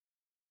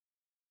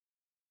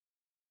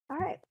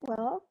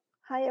Well,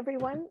 hi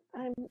everyone.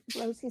 I'm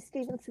Rosie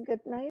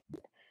Stephenson-Goodknight.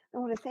 I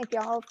want to thank you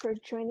all for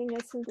joining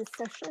us in this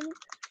session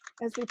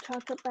as we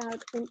talk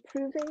about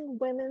improving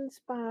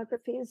women's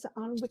biographies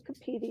on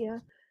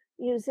Wikipedia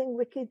using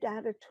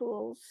Wikidata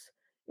tools,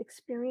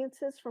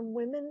 experiences from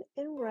Women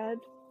in Red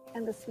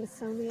and the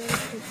Smithsonian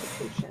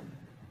Institution.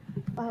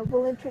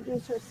 We'll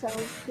introduce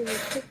ourselves really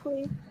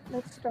quickly.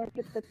 Let's start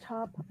at the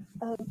top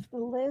of the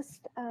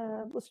list.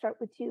 We'll start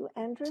with you,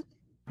 Andrew.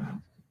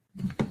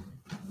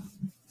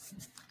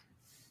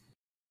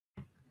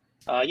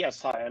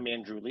 Yes, hi, I'm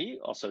Andrew Lee,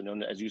 also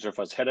known as User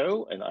Fuzz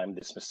Hedo, and I'm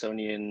the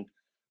Smithsonian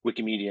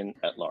Wikimedian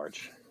at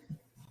large.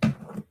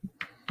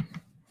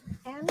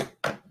 Anne?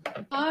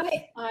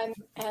 Hi, I'm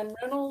Anne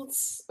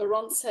Reynolds, a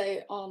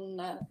Ronce on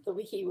the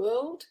Wiki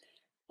World,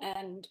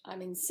 and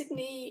I'm in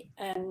Sydney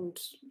and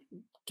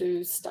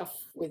do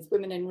stuff with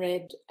Women in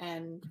Red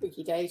and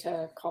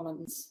Wikidata,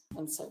 Commons,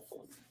 and so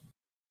forth.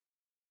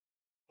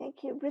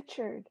 Thank you.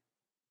 Richard.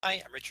 Hi,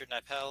 I'm Richard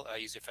Knipel,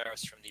 user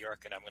Pharos from New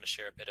York, and I'm going to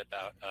share a bit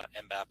about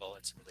mbabble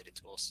and some related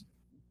tools.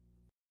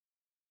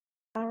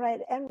 All right,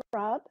 and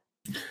Rob.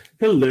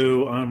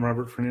 Hello, I'm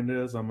Robert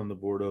Fernandez. I'm on the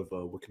board of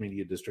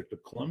Wikimedia District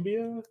of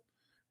Columbia,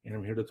 and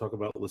I'm here to talk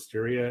about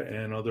Listeria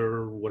and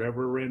other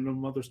whatever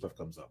random other stuff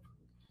comes up.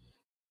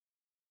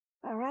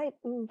 All right,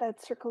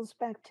 that circles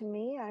back to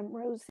me. I'm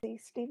Rosie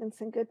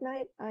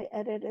Stephenson-Goodknight. I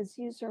edit as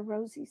user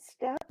Rosie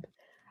Step.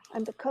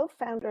 I'm the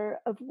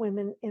co-founder of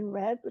Women in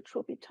Red, which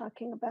we'll be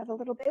talking about a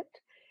little bit.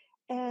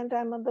 And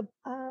I'm on the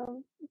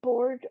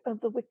board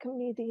of the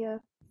Wikimedia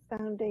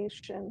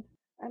Foundation.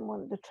 I'm one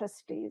of the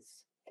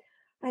trustees.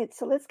 All right,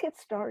 so let's get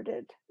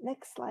started.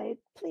 Next slide,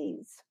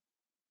 please.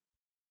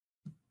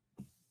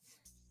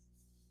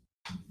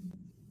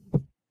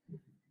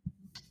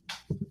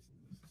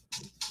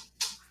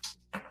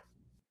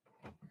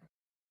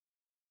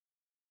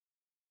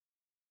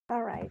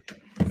 All right,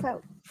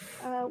 so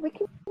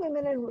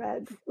Women in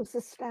Red was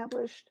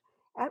established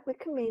at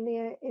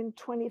Wikimedia in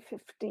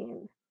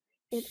 2015.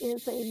 It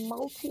is a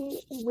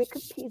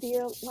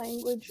multi-Wikipedia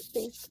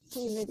language-based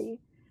community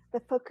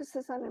that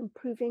focuses on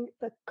improving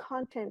the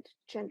content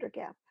gender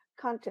gap,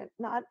 content,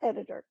 not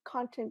editor,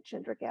 content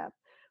gender gap,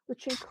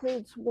 which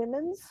includes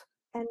women's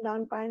and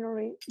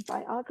non-binary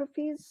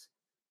biographies,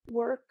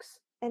 works,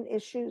 and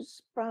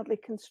issues broadly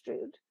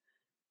construed.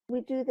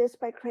 We do this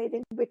by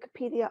creating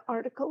Wikipedia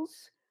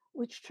articles,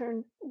 which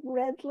turn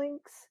red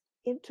links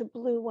into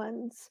blue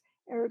ones,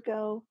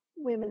 ergo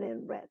Women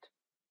in Red.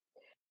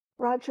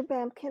 Roger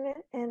Bamkin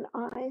and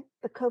I,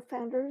 the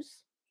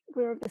co-founders,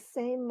 we're of the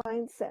same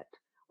mindset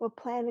while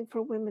planning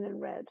for Women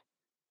in Red.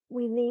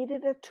 We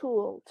needed a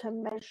tool to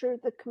measure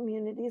the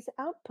community's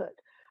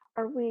output.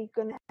 Are we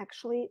going to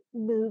actually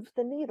move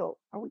the needle?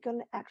 Are we going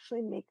to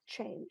actually make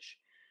change?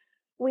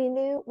 We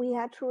knew we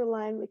had to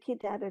rely on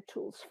Wikidata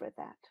tools for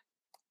that.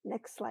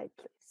 Next slide,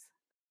 please.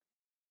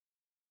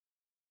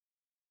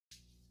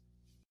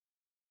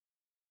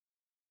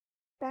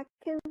 Back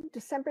in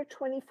December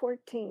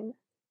 2014,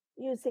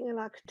 using an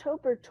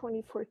October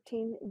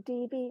 2014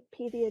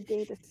 DBpedia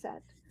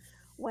dataset,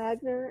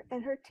 Wagner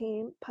and her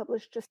team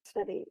published a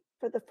study.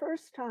 For the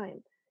first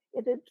time,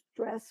 it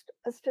addressed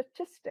a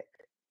statistic.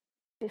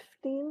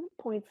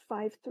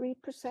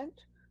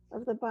 15.53%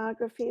 of the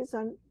biographies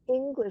on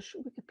English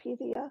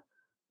Wikipedia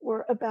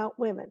were about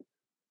women.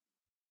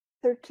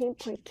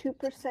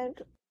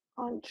 13.2%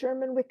 on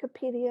German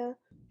Wikipedia,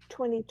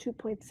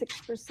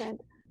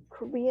 22.6%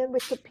 Korean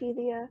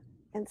Wikipedia,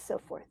 and so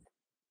forth.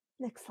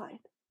 Next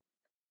slide.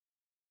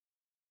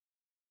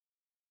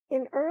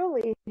 In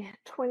early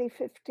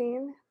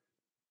 2015,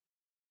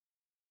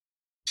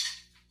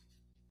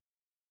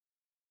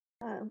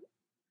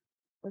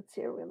 let's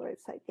see, are we on the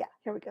right side? Yeah,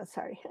 here we go,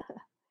 sorry.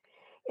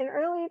 In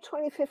early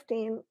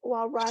 2015,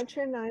 while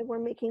Roger and I were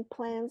making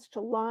plans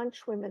to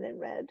launch Women in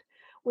Red,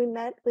 we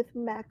met with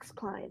Max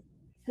Klein,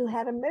 who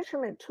had a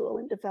measurement tool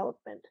in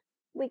development.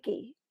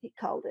 Wiki, he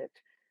called it,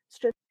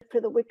 stood for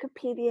the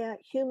Wikipedia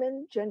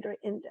Human Gender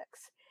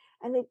Index,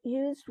 and it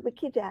used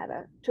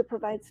Wikidata to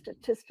provide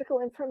statistical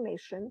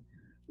information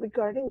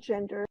regarding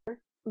gender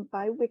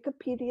by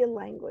Wikipedia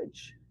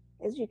language,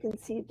 as you can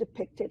see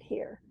depicted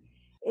here.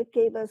 It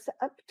gave us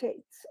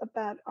updates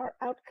about our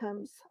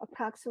outcomes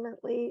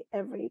approximately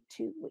every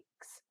 2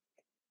 weeks.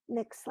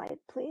 Next slide,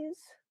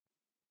 please.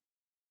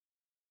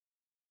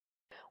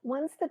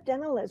 Once the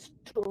Dentalist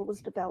tool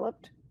was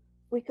developed,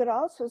 we could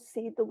also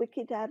see the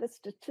Wikidata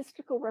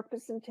statistical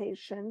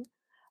representation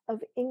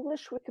of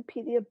English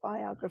Wikipedia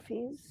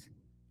biographies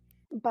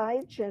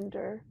by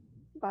gender,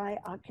 by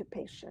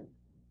occupation.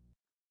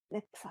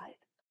 Next slide.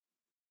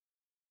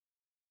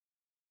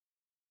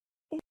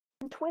 In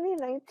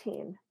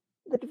 2019,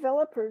 the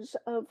developers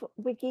of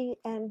Wiki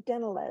and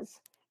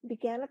Dentalist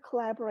began a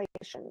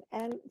collaboration,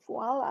 and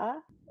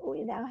voila,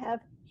 we now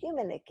have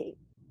Humaniki.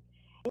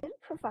 It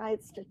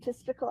provides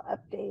statistical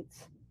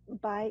updates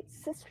by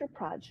sister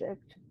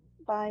project,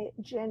 by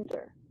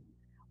gender.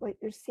 What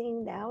you're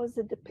seeing now is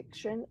a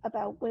depiction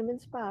about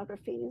women's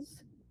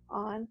biographies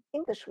on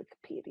English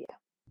Wikipedia.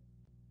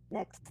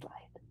 Next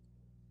slide.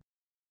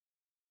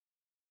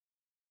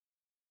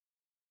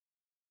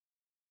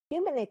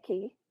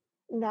 Humanity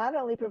not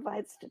only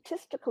provides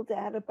statistical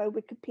data by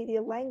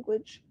Wikipedia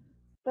language,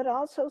 but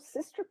also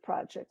sister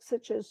projects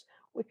such as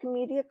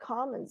Wikimedia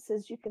Commons,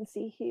 as you can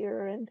see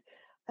here, and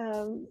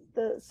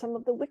some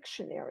of the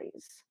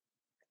Wiktionaries.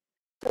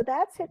 So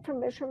that's it for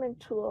measurement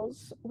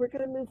tools. We're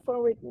going to move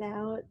forward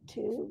now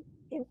to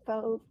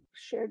info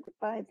shared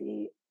by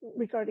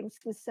regarding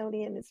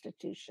Smithsonian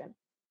Institution.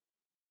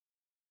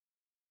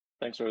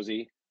 Thanks,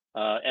 Rosie.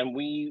 And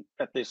we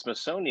at the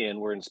Smithsonian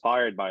were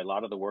inspired by a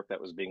lot of the work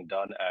that was being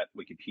done at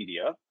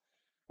Wikipedia,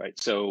 right?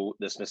 So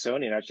the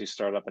Smithsonian actually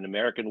started up an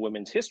American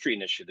Women's History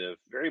Initiative,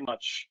 very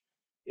much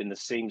in the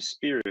same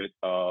spirit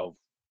of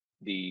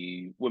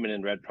the Women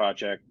in Red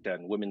project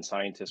and Women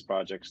Scientists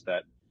projects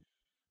that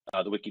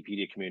the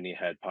Wikipedia community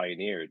had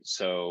pioneered.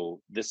 So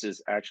this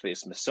is actually a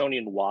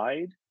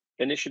Smithsonian-wide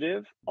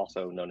initiative,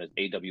 also known as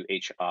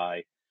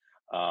AWHI,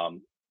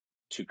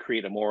 to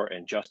create a more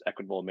and just,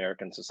 equitable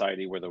American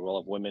society where the role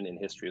of women in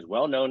history is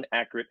well known,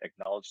 accurate,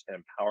 acknowledged, and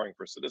empowering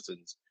for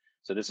citizens.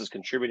 So this is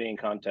contributing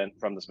content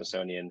from the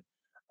Smithsonian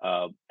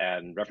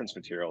and reference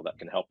material that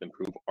can help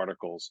improve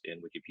articles in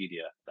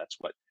Wikipedia. That's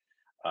what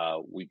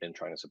we've been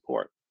trying to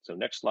support. So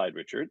next slide,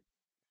 Richard.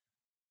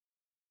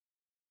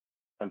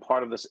 And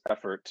part of this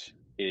effort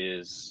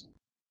is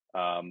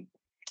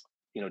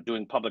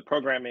doing public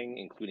programming,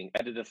 including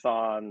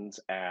editathons,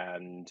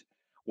 and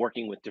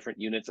working with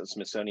different units of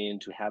Smithsonian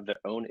to have their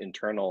own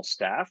internal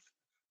staff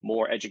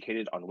more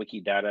educated on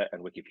Wikidata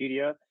and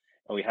Wikipedia.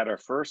 And we had our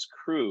first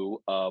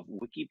crew of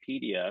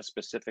Wikipedia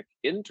specific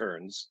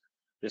interns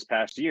this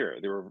past year.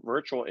 They were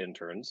virtual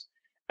interns,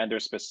 and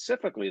they're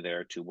specifically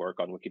there to work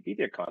on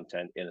Wikipedia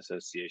content in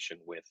association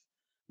with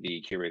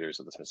the curators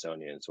of the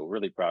Smithsonian. So we're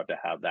really proud to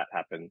have that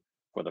happen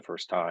for the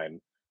first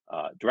time,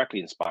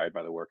 directly inspired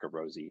by the work of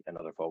Rosie and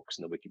other folks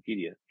in the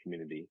Wikipedia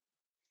community.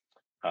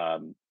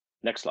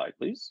 Next slide,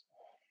 please.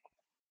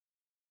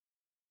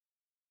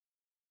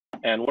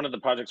 And one of the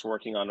projects we're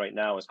working on right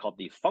now is called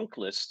the Funk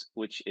List,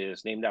 which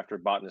is named after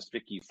botanist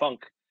Vicky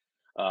Funk,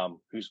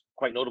 who's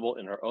quite notable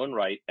in her own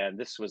right. And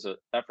this was an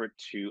effort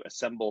to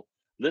assemble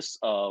lists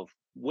of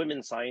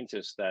women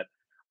scientists that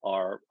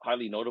are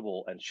highly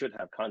notable and should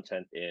have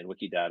content in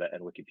Wikidata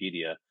and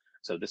Wikipedia.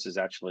 So this is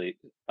actually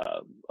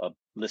a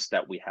list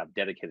that we have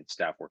dedicated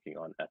staff working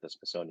on at the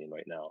Smithsonian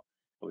right now.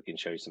 And we can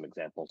show you some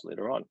examples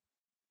later on.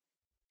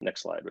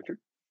 Next slide, Richard.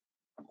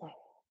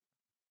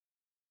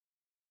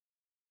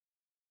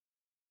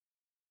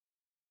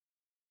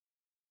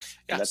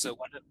 Yeah, so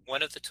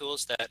one of the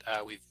tools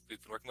that we've been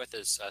working with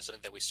is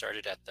something that we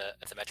started at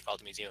the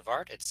Metropolitan Museum of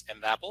Art. It's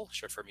MBabel,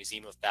 short for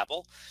Museum of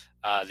Babel,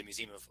 the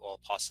Museum of All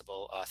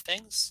Possible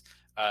Things.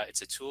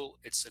 It's a tool.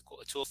 It's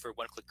a tool for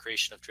one-click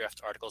creation of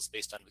draft articles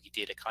based on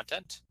Wikidata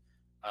content.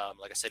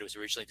 Like I said, it was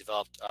originally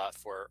developed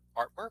for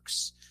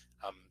artworks.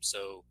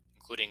 So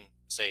including,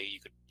 say,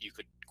 you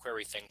could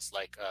query things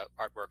like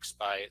artworks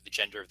by the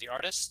gender of the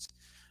artist,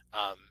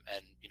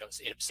 and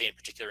say in a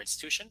particular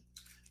institution.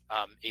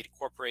 It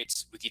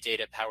incorporates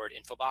Wikidata-powered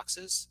info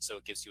boxes, so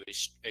it gives you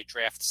a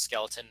draft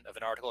skeleton of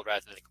an article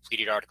rather than a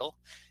completed article.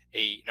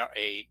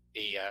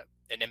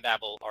 An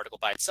MBabel article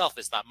by itself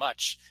is not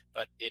much,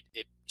 but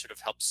it sort of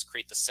helps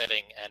create the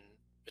setting, and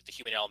with the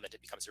human element,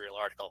 it becomes a real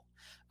article.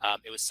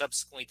 It was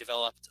subsequently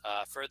developed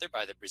further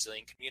by the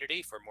Brazilian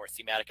community for more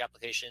thematic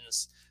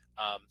applications,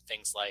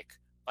 things like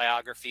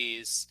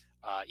biographies,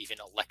 even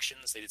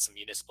elections. They did some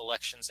municipal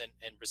elections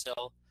in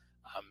Brazil.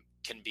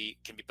 Can be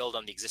built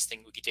on the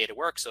existing Wikidata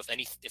work. So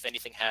if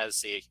anything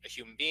has a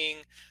human being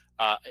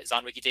is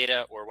on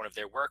Wikidata, or one of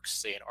their works,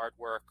 say an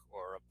artwork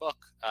or a book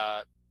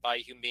by a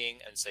human being,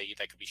 and say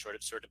that could be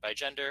sorted by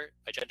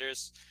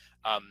genders,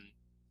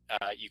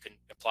 you can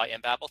apply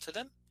MBabel to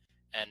them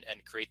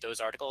and create those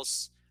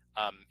articles.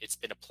 It's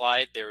been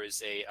applied. There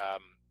is a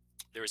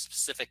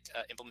specific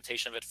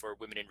implementation of it for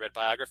Women in Red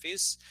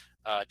biographies,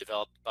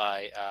 developed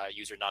by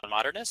user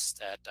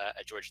Non-Modernist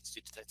at Georgia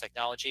Institute of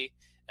Technology,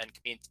 and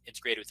can be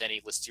integrated with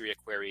any Listeria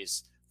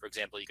queries. For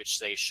example, you could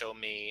say, show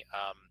me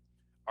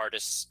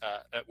artists,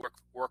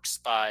 works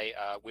by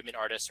women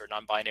artists or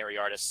non-binary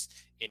artists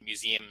in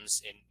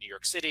museums in New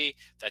York City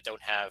that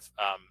don't have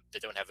a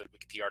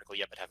Wikipedia article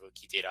yet, but have a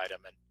Wikidata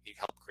item, and you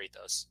help create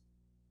those.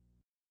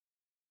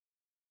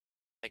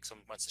 I think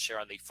someone wants to share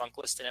on the Funk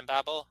List in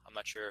MBabel. I'm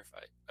not sure if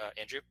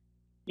Andrew.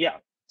 Yeah,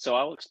 so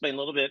I'll explain a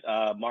little bit.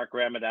 Mark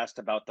Graham had asked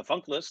about the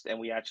Funk List, and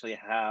we actually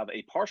have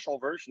a partial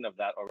version of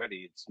that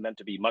already. It's meant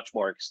to be much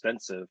more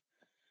extensive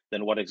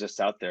than what exists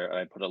out there.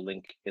 I put a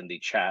link in the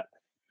chat.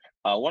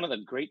 One of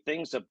the great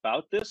things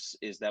about this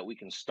is that we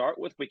can start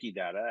with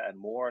Wikidata, and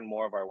more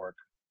of our work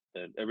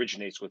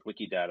originates with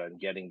Wikidata and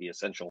getting the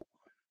essential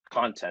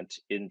content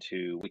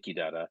into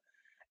Wikidata.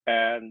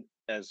 And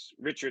as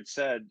Richard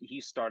said,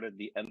 he started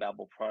the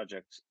MBabel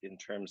project in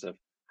terms of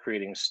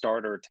creating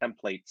starter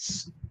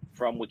templates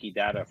from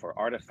Wikidata for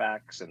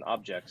artifacts and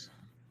objects.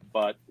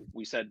 But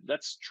we said,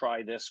 let's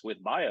try this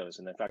with bios.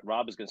 And in fact,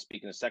 Rob is going to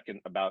speak in a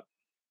second about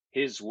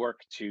his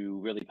work to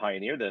really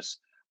pioneer this.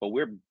 But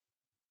we're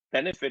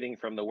benefiting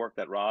from the work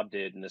that Rob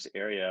did in this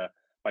area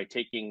by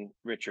taking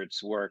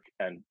Richard's work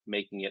and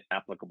making it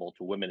applicable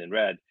to women in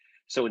red.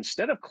 So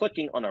instead of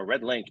clicking on a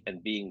red link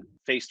and being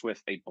faced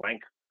with a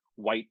blank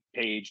white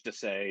page to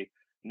say,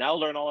 now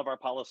learn all of our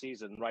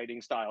policies and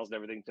writing styles and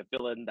everything to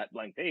fill in that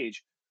blank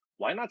page,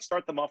 why not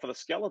start them off with a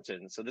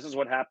skeleton? So this is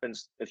what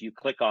happens if you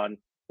click on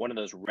one of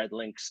those red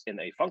links in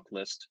a func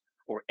list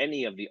or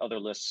any of the other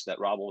lists that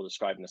Rob will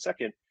describe in a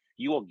second.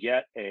 You will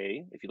get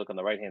if you look on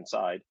the right-hand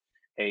side,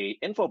 a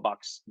info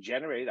box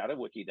generated out of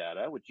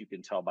Wikidata, which you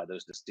can tell by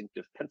those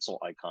distinctive pencil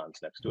icons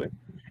next to it.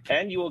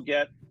 And you will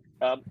get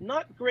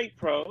not great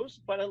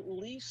prose, but at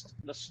least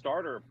the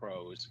starter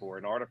prose for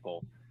an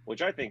article,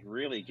 which I think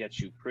really gets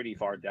you pretty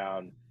far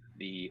down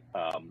the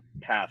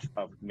path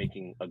of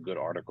making a good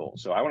article.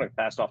 So I want to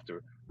pass off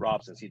to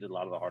Rob, since he did a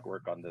lot of the hard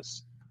work on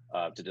this,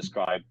 to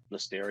describe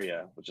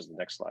Listeria, which is the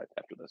next slide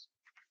after this.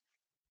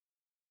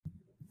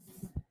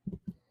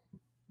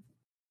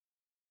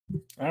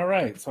 All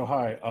right, so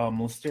hi,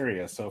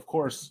 Listeria. So of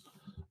course,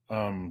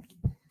 the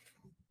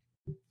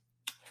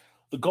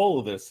goal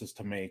of this is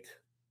to make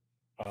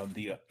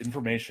the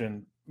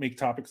information, make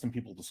topics and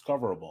people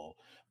discoverable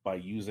by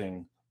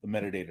using the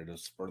metadata to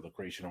spur the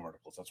creation of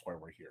articles. That's why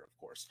we're here, of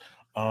course.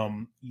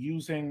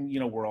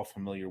 Using, we're all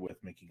familiar with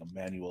making a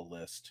manual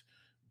list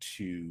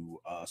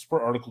to spur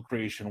article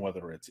creation,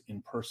 whether it's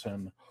in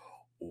person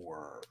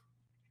or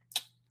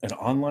an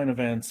online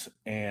event,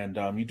 and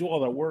you do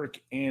all that work,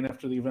 and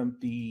after the event,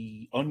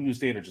 the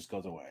unused data just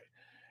goes away.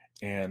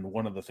 And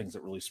one of the things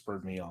that really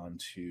spurred me on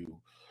to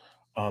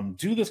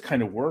do this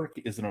kind of work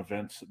is an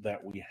event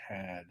that we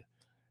had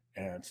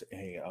at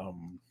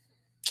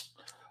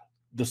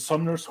the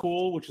Sumner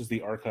School, which is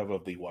the archive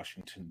of the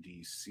Washington,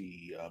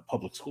 D.C.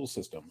 Public school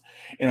system.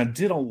 And I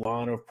did a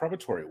lot of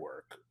preparatory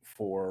work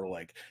for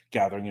like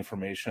gathering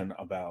information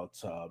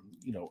about,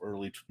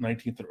 early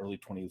 19th and early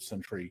 20th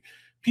century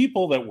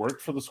people that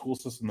worked for the school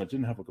system that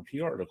didn't have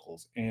Wikipedia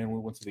articles. And we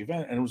went to the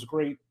event, and it was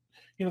great.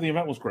 The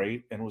event was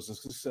great and it was a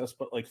success,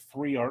 but like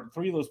three of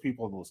those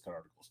people in the listed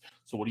articles.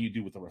 So what do you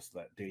do with the rest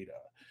of that data?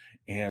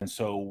 And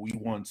so we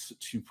want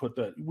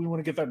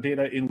to get that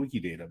data in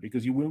Wikidata,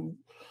 because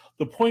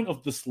the point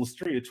of this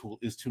Listeria tool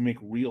is to make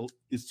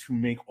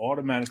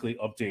automatically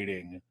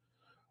updating,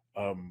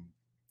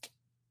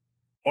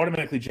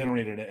 automatically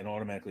generated and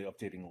automatically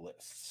updating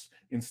lists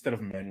instead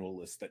of manual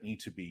lists that need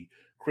to be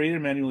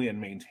created manually and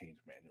maintained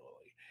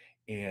manually.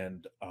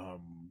 And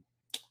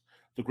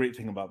the great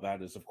thing about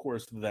that is, of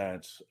course,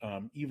 that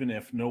even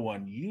if no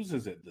one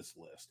uses this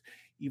list,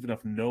 even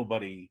if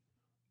nobody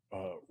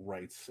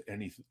writes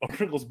any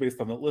articles based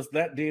on that list,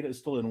 that data is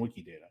still in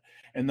Wikidata,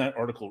 and that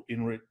article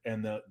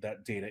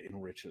that data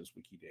enriches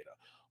Wikidata.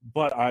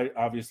 But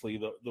obviously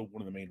the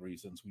one of the main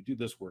reasons we do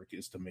this work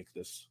is to make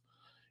this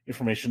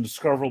information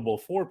discoverable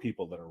for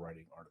people that are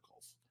writing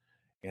articles.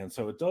 And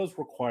so it does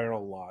require a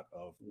lot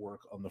of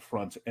work on the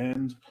front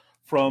end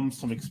from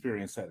some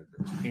experienced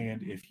editors.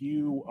 And if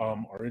you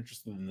are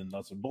interested in the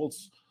nuts and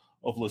bolts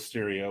of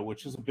Listeria,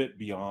 which is a bit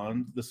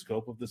beyond the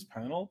scope of this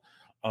panel,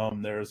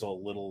 there's a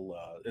little,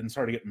 and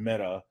sorry to get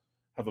meta,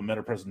 have a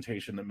meta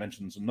presentation that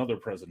mentions another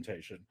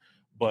presentation,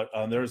 but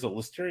there's a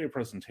Listeria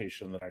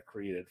presentation that I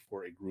created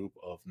for a group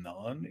of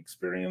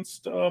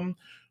non-experienced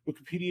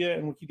Wikipedia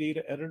and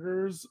Wikidata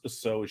editors.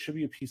 So it should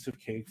be a piece of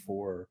cake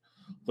for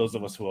those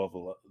of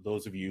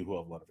you who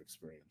have a lot of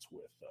experience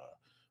with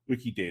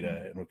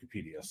Wikidata and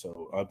Wikipedia.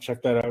 So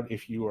check that out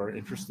if you are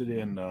interested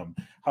in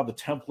how the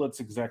templates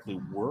exactly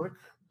work.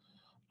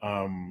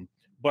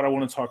 But I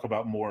want to talk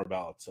more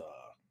about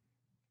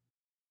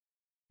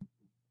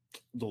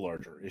the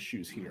larger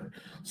issues here.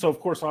 So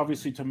of course,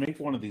 obviously, to make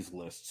one of these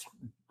lists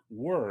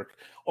work,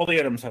 all the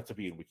items have to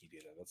be in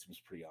Wikidata. That seems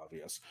pretty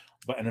obvious.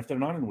 And if they're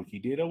not in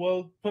Wikidata,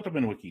 well, put them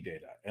in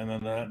Wikidata, and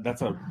then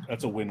that's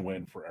a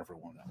win-win for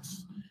everyone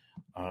else.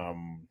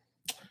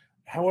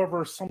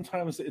 However,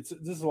 sometimes this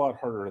is a lot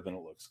harder than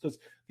it looks, because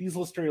these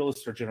Listeria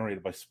lists are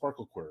generated by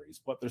Sparkle queries,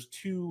 but there's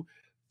two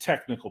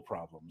technical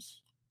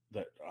problems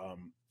that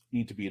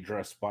need to be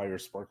addressed by your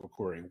Sparkle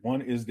query.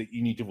 One is that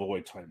you need to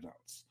avoid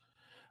timeouts,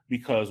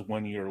 because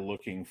when you're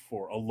looking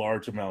for a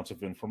large amount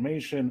of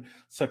information,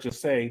 such as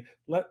say,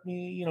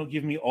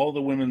 give me all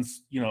the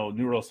women's,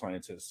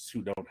 neuroscientists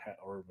who don't have,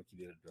 or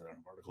Wikidata don't have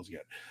articles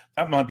yet,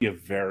 that might be a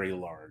very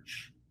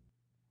large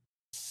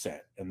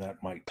set, and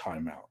that might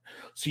time out.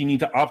 So you need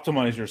to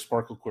optimize your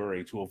Sparkle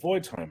query to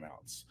avoid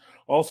timeouts.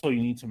 Also,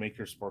 you need to make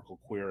your Sparkle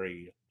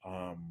query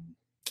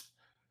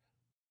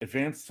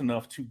advanced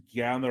enough to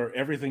gather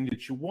everything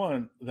that you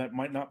want that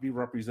might not be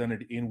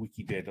represented in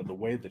Wikidata the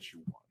way that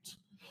you want.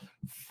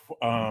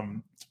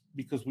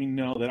 Because we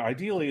know that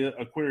ideally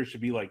a query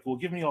should be like, well,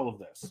 give me all of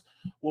this.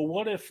 Well,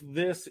 what if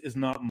this is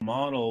not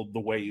modeled the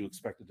way you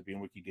expect it to be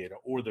in Wikidata,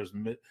 or there's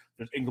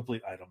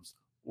incomplete items,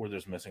 or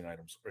there's missing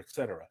items, or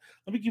etc.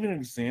 Let me give you an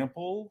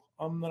example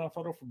that I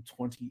thought of from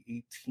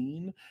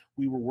 2018.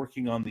 We were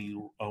working on the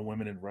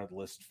Women in Red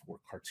list for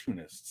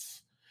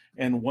cartoonists.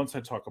 And once I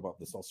talk about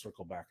this, I'll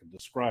circle back and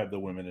describe the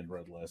Women in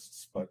Red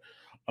lists. But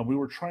we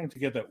were trying to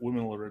get that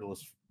Women in Red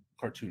list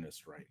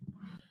cartoonist right.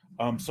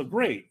 So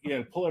great,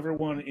 yeah, pull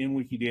everyone in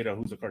Wikidata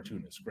who's a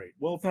cartoonist. Great.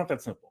 Well, it's not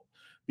that simple,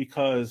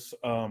 because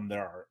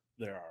there are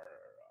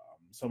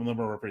some of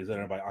them are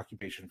represented by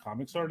occupation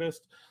comics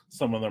artist,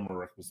 some of them are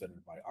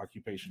represented by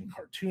occupation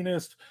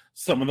cartoonist,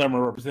 some of them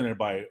are represented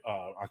by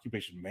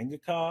occupation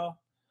mangaka,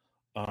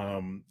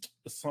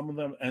 some of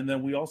them, and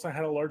then we also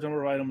had a large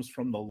number of items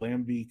from the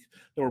Lambic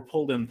that were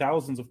pulled in.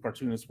 Thousands of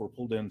cartoonists were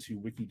pulled into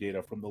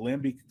Wikidata from the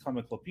Lambic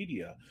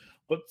Comiclopedia,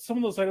 but some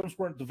of those items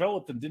weren't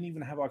developed and didn't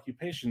even have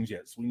occupations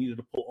yet, so we needed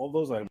to pull all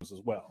those items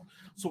as well.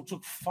 So it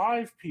took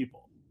 5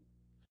 people,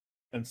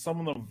 and some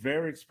of them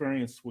very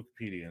experienced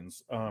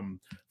Wikipedians,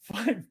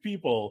 5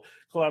 people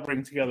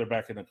collaborating together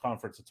back in a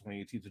conference in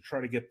 2018 to try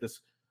to get this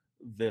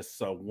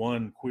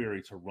one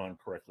query to run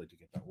correctly to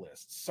get that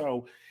list.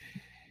 So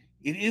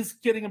it is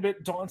getting a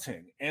bit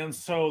daunting. And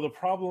so the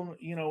problem,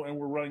 and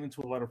we're running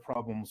into a lot of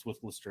problems with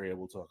Listeria.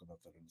 We'll talk about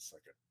that in a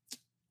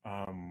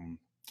second.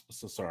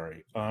 So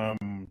sorry.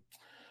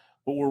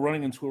 But we're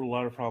running into a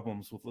lot of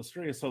problems with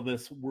Listeria. So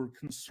we're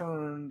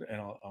concerned, and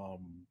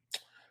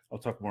I'll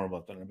talk more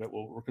about that in a bit.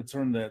 Well, we're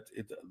concerned that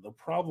the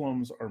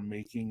problems are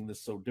making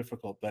this so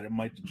difficult that it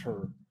might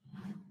deter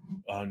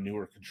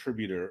newer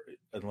contributor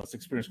and less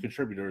experienced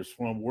contributors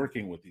from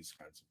working with these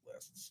kinds of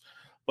lists.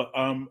 But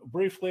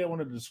briefly, I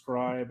wanted to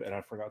describe, and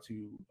I forgot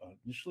to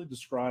initially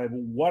describe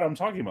what I'm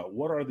talking about.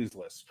 What are these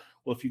lists?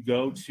 Well, if you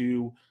go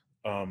to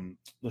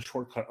the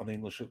shortcut on the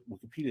English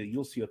Wikipedia,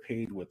 you'll see a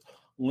page with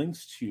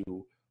links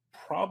to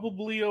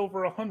probably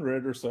over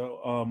 100 or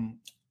so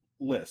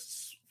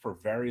lists for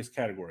various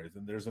categories.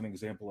 And there's an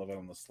example of it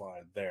on the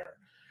slide there.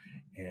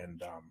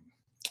 And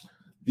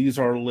these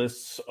are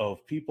lists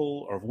of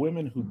people, or of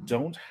women who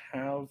don't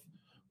have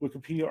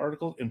Wikipedia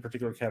articles in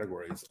particular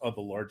categories.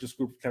 The largest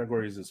group of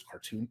categories is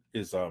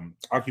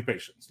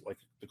occupations, like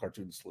the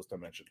cartoonist list I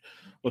mentioned.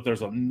 But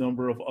there's a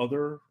number of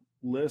other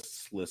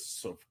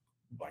lists of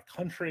by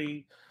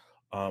country.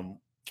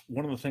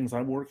 One of the things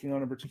I'm working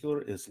on in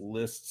particular is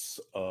lists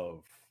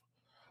of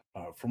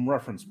from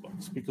reference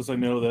books, because I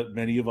know that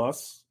many of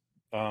us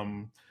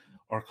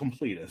are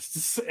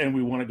completists and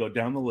we want to go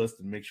down the list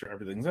and make sure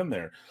everything's in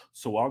there.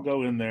 So I'll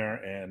go in there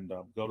and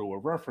go to a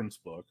reference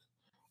book,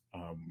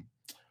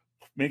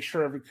 make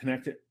sure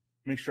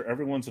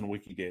everyone's in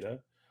Wikidata,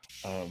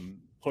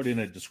 put in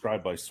a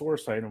described by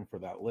source item for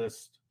that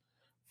list,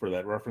 for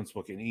that reference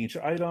book in each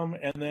item,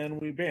 and then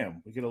we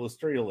get a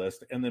Listeria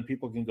list, and then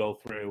people can go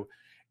through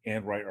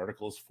and write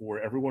articles for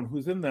everyone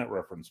who's in that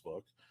reference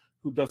book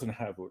who doesn't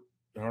have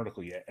an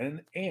article yet.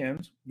 And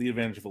the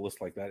advantage of a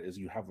list like that is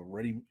you have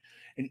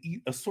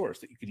a source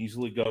that you can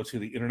easily go to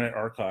the Internet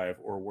Archive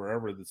or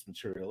wherever this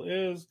material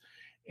is,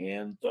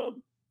 and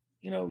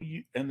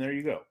and there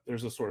you go.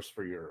 There's a source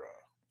for your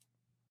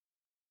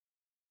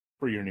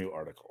new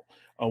article.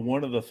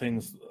 One of the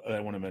things I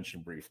want to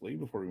mention briefly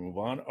before we move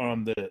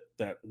on,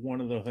 that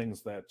one of the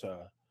things that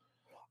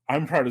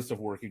I'm proudest of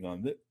working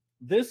on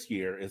this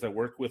year is I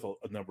work with a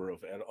number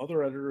of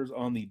other editors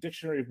on the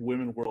Dictionary of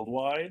Women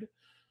Worldwide,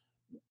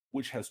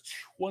 which has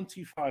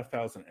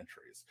 25,000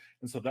 entries.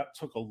 And so that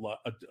took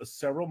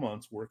several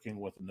months working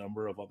with a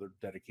number of other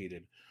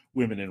dedicated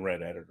Women in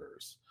Red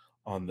editors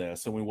on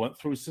this. And we went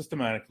through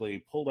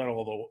systematically, pulled out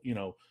all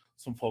the,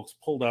 some folks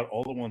pulled out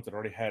all the ones that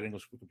already had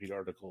English Wikipedia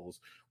articles.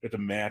 We had to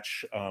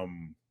match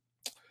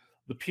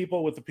the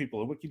people with the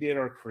people in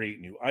Wikidata,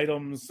 create new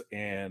items.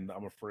 And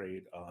I'm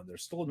afraid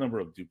there's still a number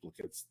of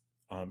duplicates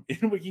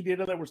in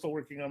Wikidata that we're still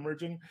working on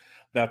merging.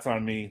 That's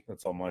on me.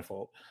 That's all my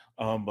fault.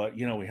 But,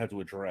 we had to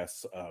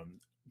address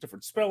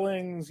different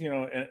spellings,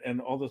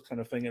 and all this kind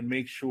of thing, and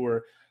make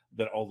sure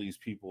that all these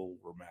people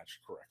were matched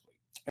correctly.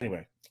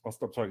 Anyway, I'll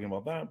stop talking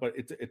about that, but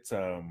it's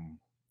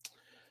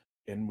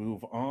and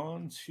move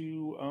on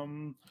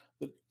to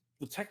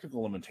the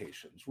technical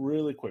limitations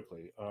really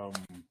quickly.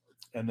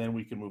 And then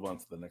we can move on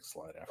to the next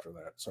slide after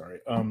that. Sorry.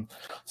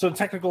 So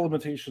technical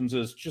limitations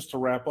is, just to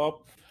wrap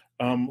up,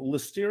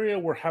 Listeria,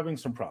 we're having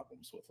some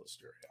problems with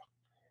Listeria.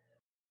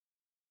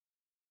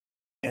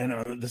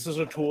 And this is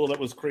a tool that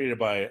was created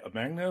by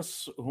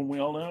Magnus, whom we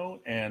all know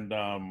and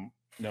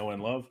know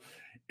and love.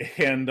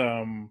 And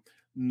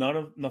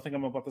nothing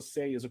I'm about to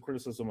say is a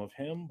criticism of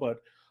him,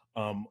 but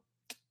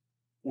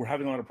we're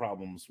having a lot of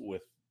problems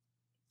with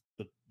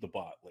the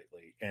bot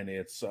lately. And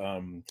it's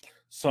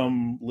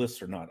some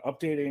lists are not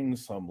updating,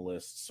 some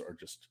lists are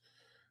just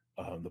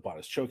the bot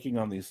is choking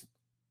on these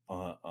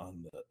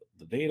on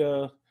the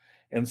data,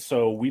 and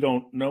so we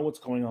don't know what's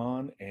going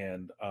on.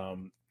 And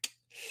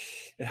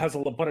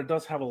it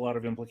does have a lot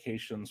of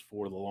implications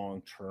for the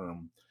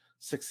long-term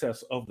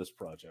success of this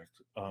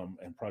project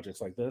and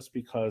projects like this,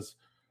 because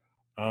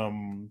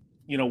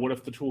what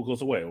if the tool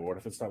goes away, or what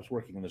if it stops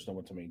working and there's no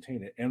one to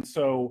maintain it? And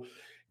so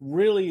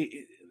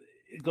really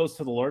it goes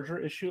to the larger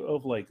issue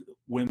of, like,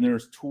 when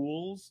there's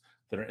tools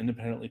that are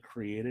independently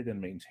created and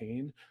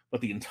maintained,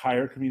 but the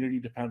entire community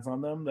depends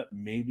on them, that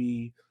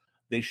maybe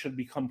they should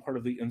become part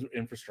of the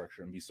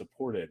infrastructure and be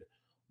supported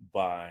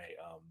by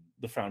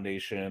the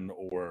foundation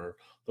or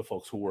the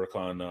folks who work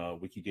on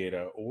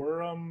Wikidata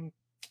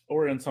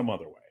or in some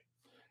other way.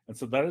 And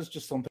so that is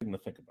just something to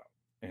think about.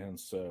 And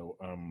so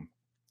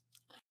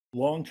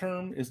long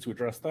term is to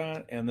address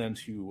that, and then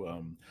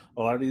to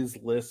a lot of these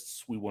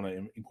lists we want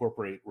to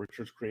incorporate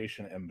Richard's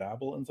creation and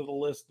Babel into the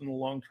list in the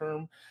long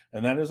term,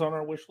 and that is on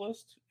our wish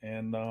list.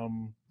 And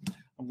I'm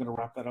going to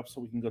wrap that up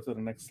so we can go to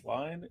the next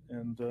slide.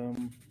 And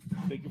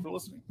thank you for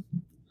listening.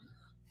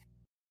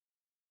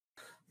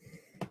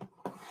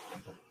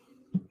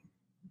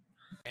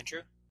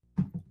 Andrew?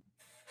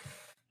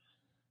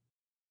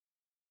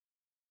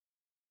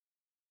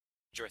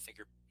 Andrew, I think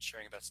you're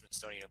sharing about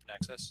Smithsonian Open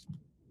Access.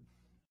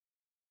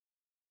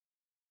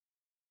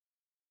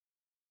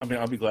 I mean,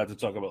 I'll be glad to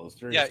talk about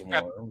Listeria Yeah, some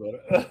more.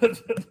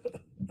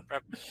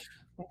 But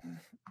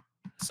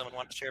someone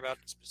want to share about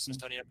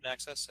Smithsonian Open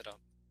Access? I don't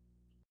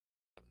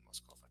have the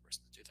most qualified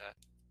person to do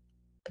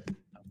that.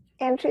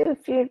 Andrew,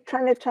 if you're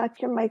trying to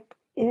talk, your mic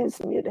is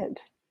muted.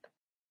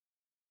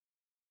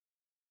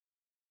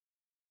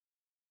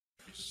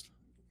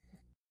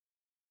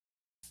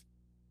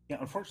 Yeah,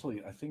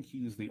 unfortunately, I think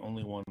he's the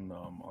only one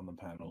on the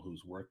panel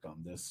who's worked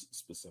on this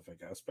specific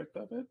aspect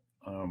of it.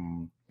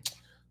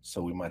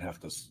 So we might have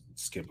to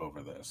skip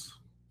over this.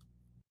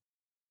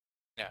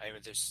 Yeah, I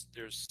mean,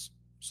 there's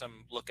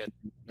some look at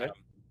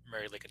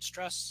Mary Lincoln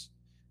Stress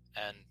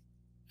and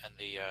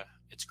the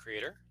its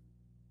creator,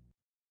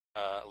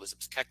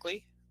 Elizabeth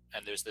Keckley,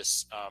 and there's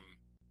this.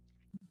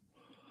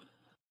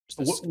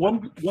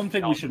 One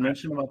thing we should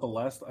mention about the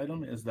last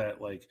item is that,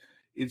 like,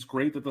 it's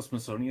great that the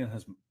Smithsonian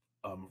has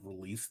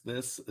released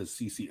this as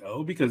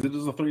CCO because it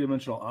is a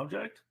three-dimensional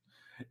object,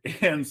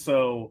 and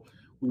so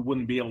we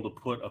wouldn't be able to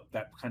put up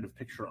that kind of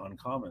picture on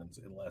Commons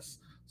unless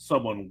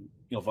someone,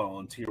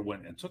 volunteer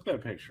went and took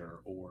that picture,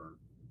 or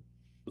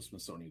the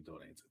Smithsonian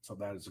donates it. So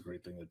that is a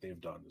great thing that they've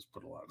done, is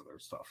put made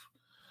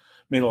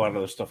a lot of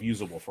their stuff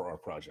usable for our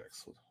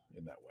projects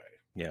in that way.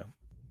 Yeah.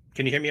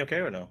 Can you hear me okay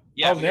or no?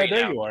 Yeah, there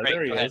you are. Great,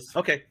 there he is.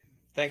 Okay.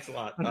 Thanks a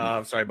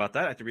lot. Sorry about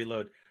that. I had to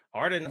reload.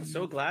 Arden, I'm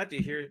so glad to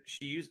hear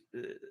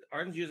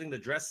Arden's using the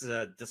dress as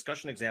a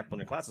discussion example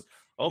in your classes.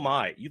 Oh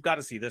my, you've got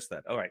to see this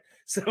then. All right.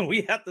 So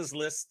we had this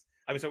list.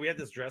 We had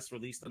this dress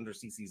released under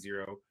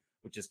CC0,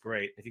 which is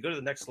great. If you go to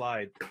the next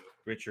slide,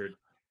 Richard,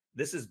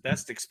 this is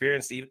best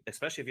experienced,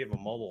 especially if you have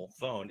a mobile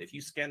phone. If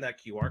you scan that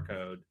QR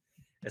code,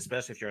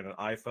 especially if you're on an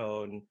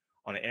iPhone,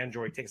 on an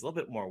Android, it takes a little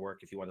bit more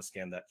work if you want to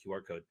scan that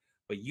QR code.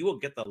 But you will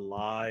get the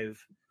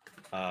live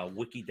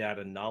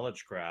Wikidata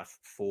knowledge graph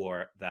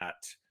for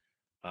that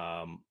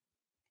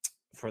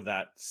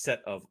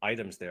set of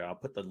items there. I'll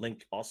put the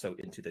link also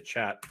into the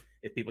chat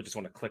if people just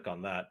want to click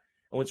on that.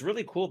 And what's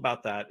really cool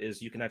about that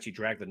is you can actually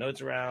drag the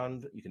nodes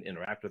around, you can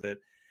interact with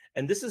it.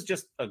 And this is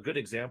just a good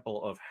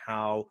example of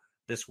how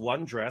this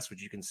one dress,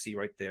 which you can see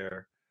right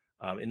there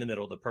in the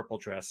middle, the purple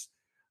dress,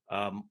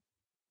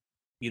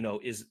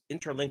 is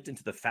interlinked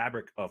into the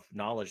fabric of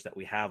knowledge that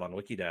we have on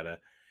Wikidata.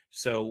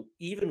 So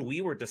even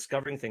we were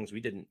discovering things we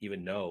didn't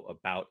even know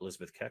about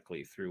Elizabeth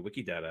Keckley through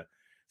Wikidata.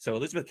 So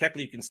Elizabeth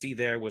Keckley, you can see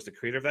there, was the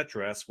creator of that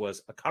dress,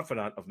 was a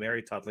confidant of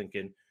Mary Todd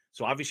Lincoln.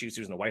 So obviously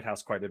she was in the White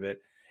House quite a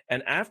bit.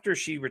 And after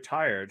she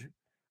retired,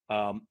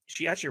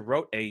 she actually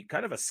wrote a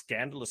kind of a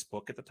scandalous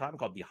book at the time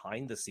called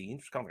Behind the Scenes,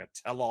 which is kind of like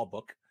a tell-all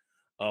book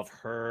of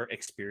her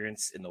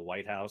experience in the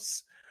White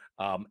House.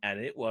 And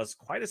it was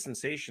quite a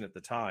sensation at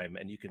the time.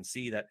 And you can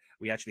see that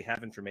we actually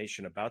have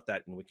information about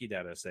that in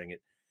Wikidata, saying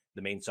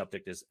the main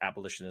subject is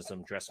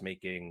abolitionism,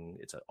 dressmaking.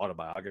 It's an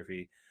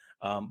autobiography.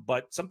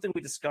 But something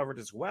we discovered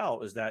as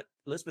well is that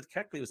Elizabeth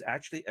Keckley was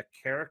actually a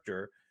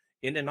character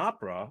in an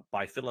opera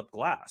by Philip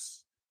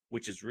Glass,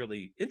 which is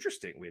really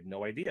interesting. We had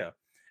no idea.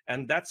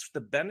 And that's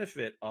the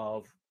benefit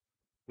of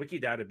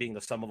Wikidata being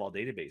the sum of all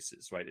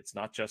databases, right? It's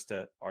not just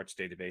an arts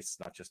database, it's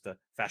not just a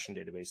fashion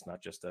database,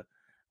 not just a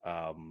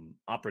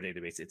opera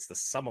database. It's the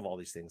sum of all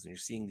these things. And you're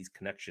seeing these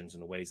connections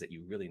in ways that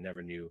you really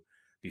never knew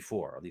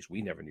before, or at least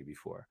we never knew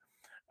before.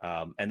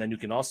 And then you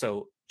can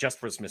also, just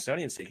for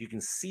Smithsonian's sake, you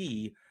can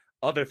see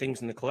other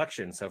things in the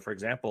collection. So for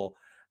example,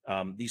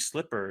 these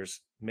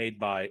slippers made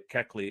by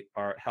Keckley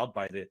are held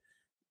by the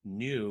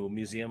new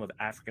Museum of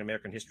African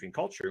American History and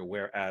Culture,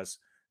 whereas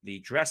the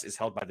dress is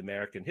held by the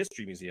American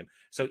History Museum.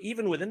 So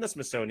even within the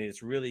Smithsonian,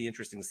 it's really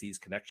interesting to see these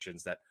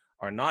connections that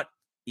are not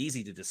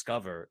easy to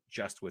discover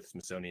just with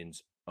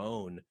Smithsonian's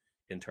own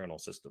internal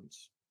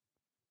systems.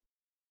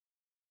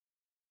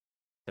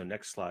 So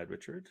next slide,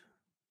 Richard.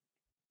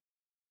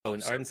 Oh,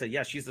 and Arden said,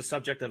 yeah, she's the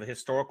subject of a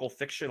historical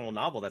fictional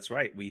novel. That's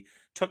right. We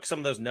took some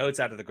of those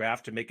nodes out of the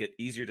graph to make it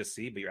easier to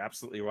see, but you're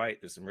absolutely right.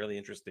 There's some really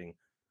interesting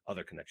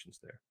other connections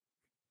there.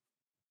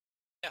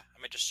 Yeah,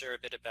 I'm going to just share a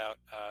bit about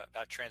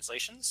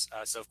translations.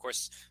 So, of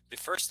course, the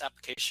first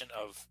application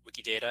of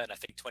Wikidata, and I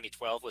think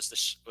 2012, was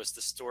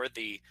to store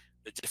the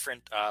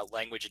different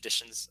language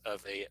editions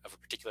of a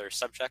particular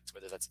subject,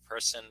 whether that's a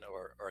person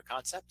or a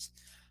concept.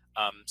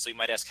 So you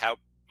might ask how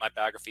my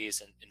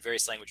biographies and in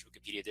various language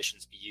Wikipedia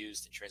editions be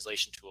used in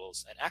translation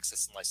tools and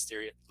access in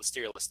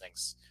Listeria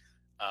listings,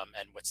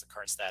 and what's the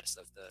current status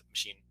of the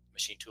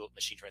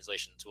machine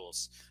translation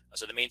tools.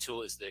 So the main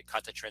tool is the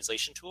content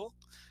translation tool.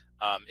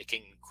 It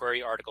can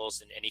query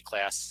articles in any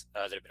class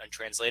that have been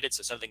untranslated.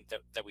 So something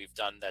that we've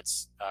done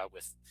that's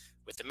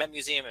with the Met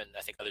Museum, and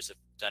I think others have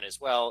done as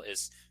well,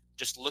 is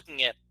just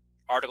looking at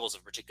articles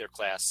of a particular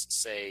class,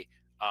 say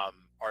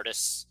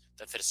artists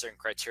that fit a certain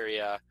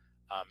criteria,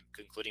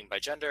 including by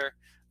gender,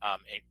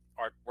 and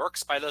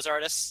artworks by those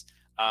artists,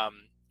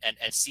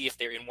 and see if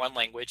they're in one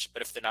language,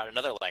 but if they're not in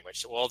another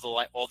language. So all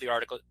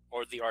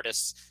the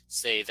artists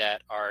say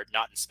that are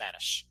not in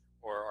Spanish,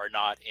 or are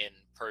not in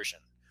Persian,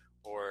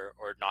 or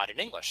not in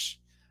English,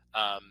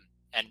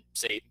 and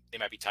say they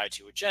might be tied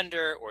to a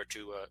gender or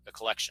to a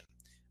collection.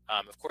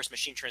 Of course,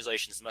 machine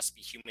translations must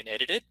be human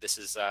edited. This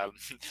is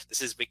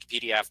this is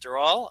Wikipedia after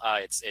all.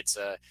 It's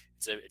a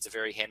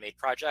very handmade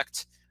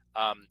project,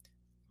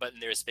 but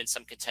there's been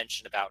some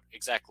contention about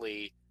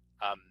exactly.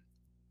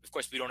 Of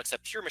course, we don't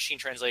accept pure machine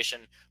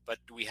translation, but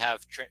we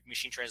have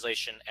machine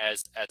translation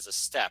as a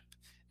step,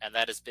 and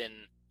that has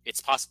been. It's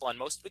possible on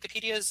most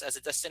Wikipedias as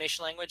a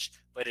destination language,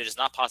 but it is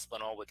not possible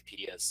in all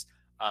Wikipedias,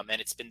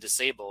 and it's been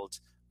disabled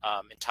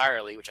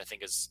entirely, which I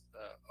think is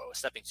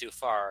stepping too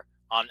far.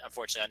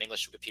 Unfortunately, on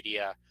English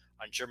Wikipedia,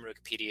 on German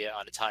Wikipedia,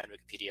 on Italian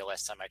Wikipedia,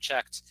 last time I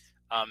checked.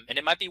 And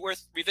it might be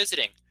worth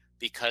revisiting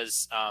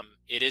because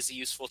it is a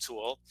useful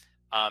tool,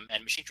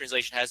 and machine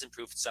translation has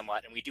improved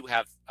somewhat, and we do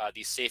have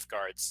these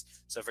safeguards.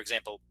 So, for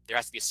example, there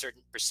has to be a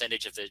certain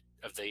percentage of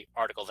the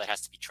article that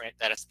has to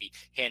be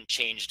hand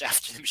changed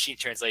after the machine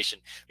translation,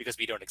 because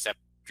we don't accept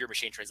pure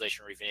machine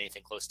translation or even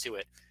anything close to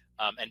it.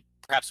 And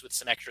perhaps with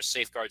some extra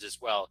safeguards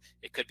as well,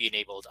 it could be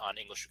enabled on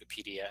English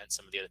Wikipedia and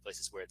some of the other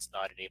places where it's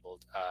not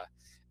enabled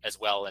as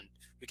well. And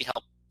we can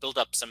help build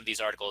up some of these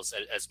articles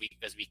as we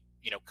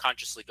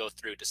consciously go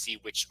through to see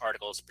which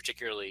articles,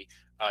 particularly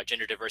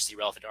gender diversity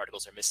relevant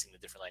articles, are missing in the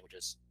different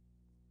languages.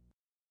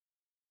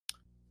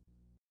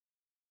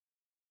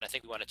 And I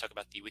think we want to talk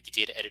about the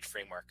Wikidata edit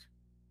framework,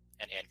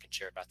 and Anne can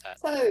share about that.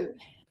 So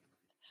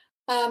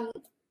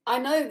I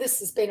know this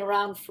has been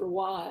around for a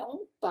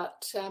while,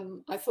 but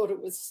I thought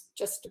it was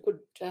just a good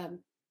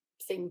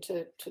thing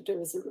to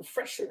do as a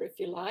refresher, if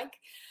you like.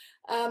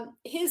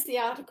 Here's the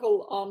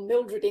article on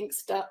Mildred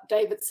Inst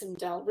Davidson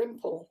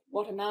Dalrymple.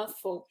 What a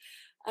mouthful.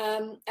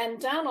 And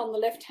down on the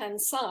left-hand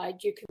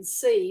side, you can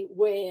see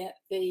where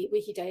the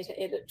Wikidata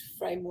edit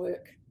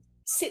framework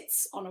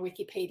sits on a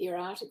Wikipedia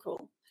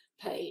article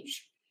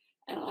page.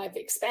 And I've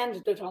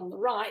expanded it on the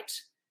right.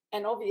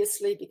 And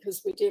obviously,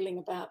 because we're dealing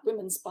about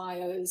women's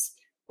bios,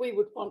 you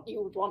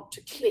would want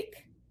to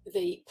click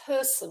the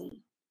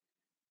person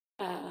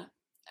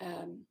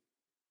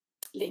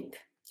link.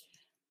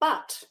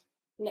 But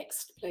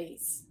next,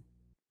 please.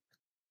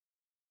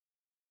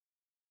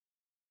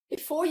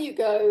 Before you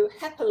go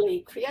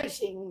happily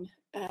creating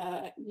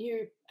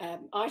new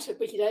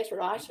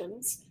Wikidata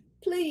items,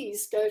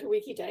 please go to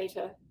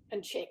Wikidata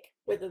and check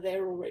whether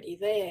they're already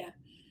there.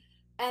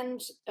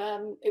 And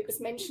it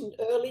was mentioned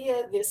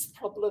earlier, this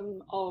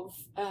problem of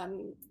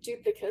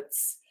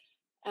duplicates.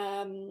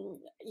 You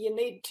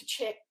need to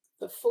check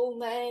the full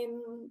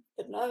name,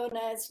 the known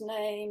as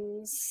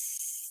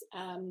names,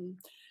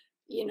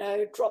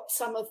 drop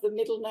some of the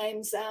middle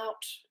names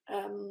out.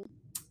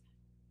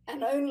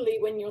 And only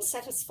when you're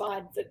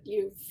satisfied that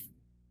you've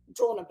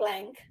drawn a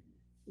blank,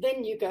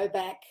 then you go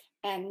back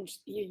and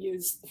you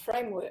use the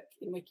framework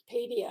in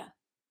Wikipedia.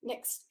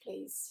 Next,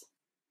 please.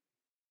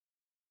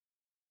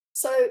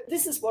 So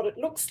this is what it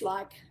looks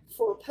like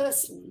for a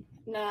person.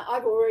 Now,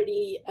 I've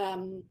already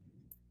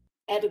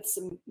added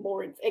some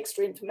more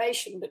extra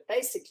information, but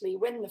basically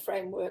when the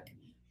framework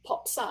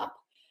pops up,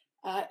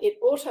 it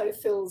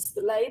auto-fills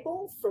the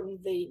label from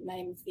the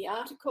name of the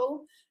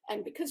article,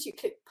 and because you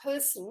click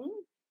person,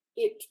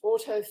 it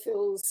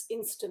auto-fills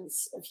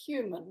instance of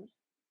human.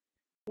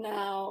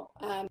 Now,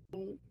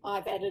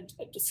 I've added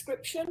a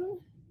description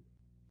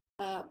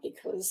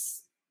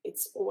because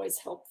it's always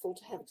helpful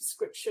to have a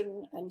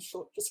description and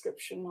short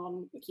description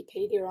on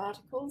Wikipedia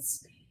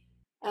articles.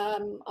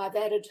 I've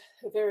added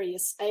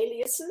various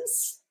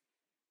aliases,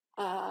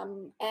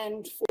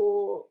 and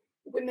for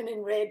women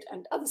in red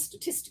and other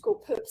statistical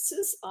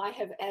purposes, I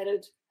have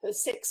added her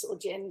sex or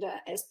gender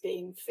as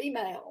being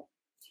female.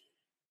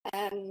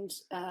 And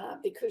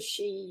because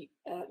she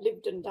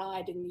lived and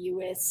died in the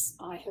US,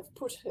 I have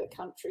put her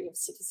country of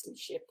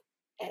citizenship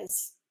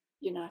as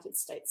United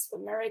States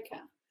of America.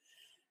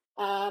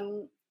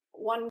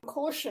 One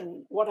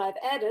caution, what I've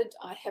added,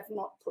 I have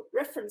not put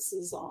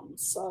references on.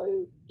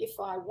 So if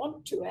I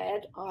want to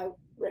add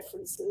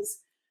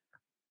references,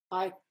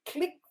 I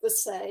click the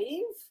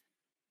save,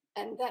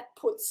 and that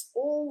puts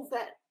all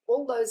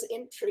those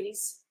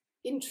entries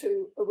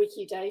into a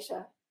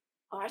Wikidata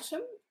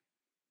item.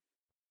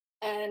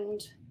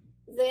 And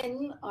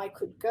then I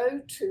could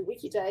go to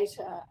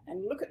Wikidata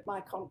and look at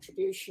my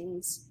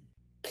contributions,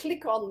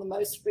 click on the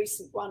most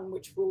recent one,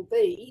 which will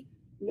be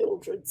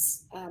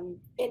Mildred's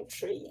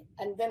entry,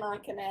 and then I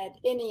can add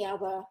any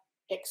other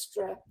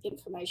extra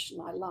information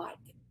I like.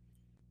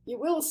 You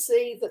will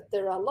see that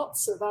there are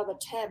lots of other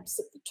tabs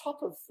at the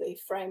top of the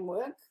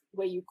framework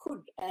where you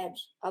could add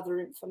other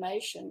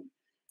information.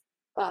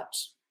 But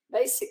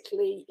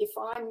basically, if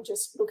I'm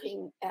just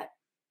looking at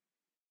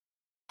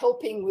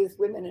helping with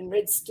women in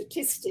red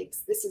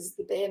statistics, this is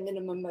the bare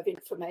minimum of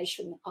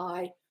information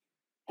I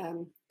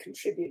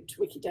contribute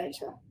to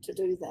Wikidata to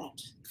do that.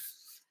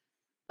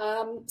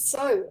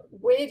 So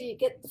where do you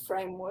get the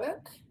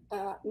framework?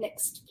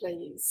 Next,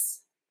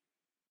 please.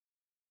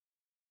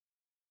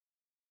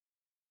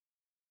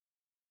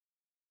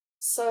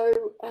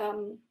 So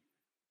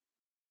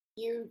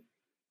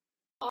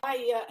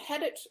I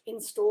had it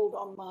installed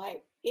on my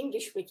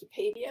English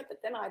Wikipedia,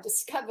 but then I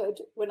discovered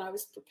when I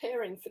was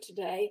preparing for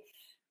today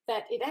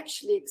that it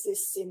actually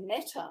exists in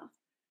Meta.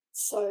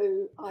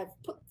 So I've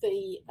put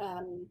the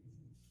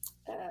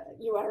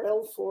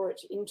URL for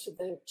it into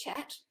the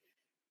chat,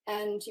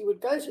 and you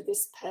would go to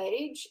this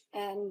page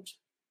and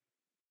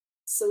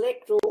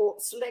select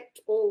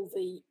all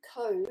the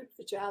code,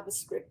 the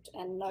JavaScript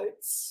and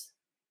notes,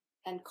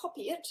 and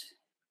copy it,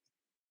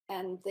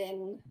 and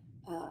then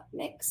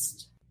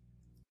next.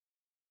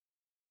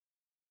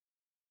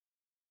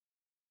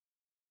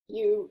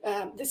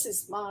 This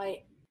is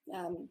my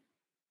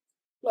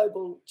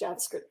global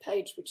JavaScript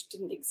page, which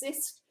didn't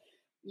exist.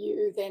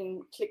 You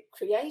then click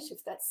create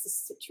if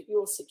that's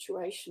your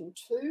situation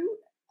too,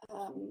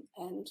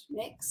 and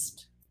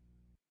next.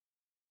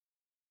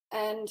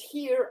 And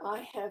here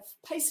I have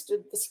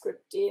pasted the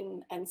script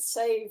in and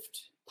saved,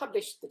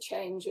 published the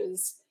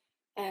changes,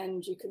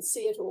 and you can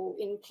see it all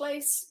in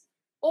place.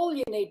 All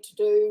you need to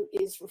do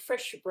is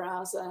refresh your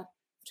browser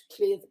to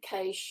clear the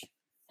cache,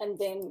 and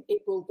then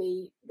it will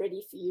be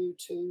ready for you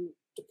to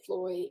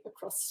deploy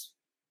across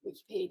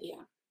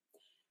Wikipedia.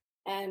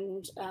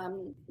 And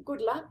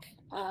good luck,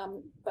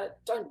 but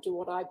don't do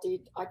what I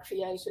did. I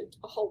created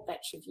a whole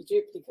batch of your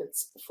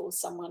duplicates before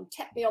someone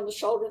tapped me on the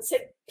shoulder and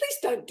said, please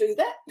don't do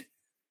that.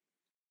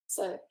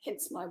 So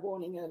hence my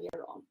warning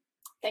earlier on.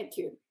 Thank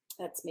you.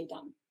 That's me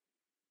done.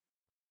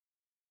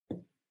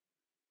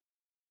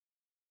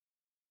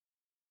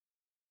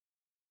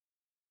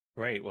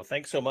 Great. Well,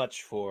 thanks so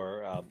much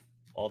for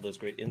all those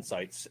great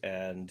insights.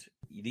 And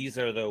these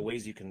are the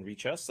ways you can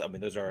reach us. I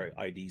mean, those are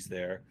our IDs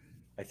there.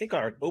 I think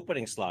our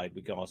opening slide,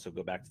 we can also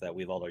go back to that.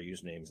 We have all our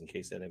usernames in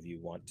case any of you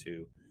want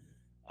to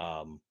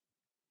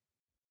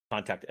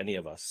contact any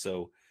of us.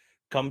 So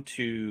come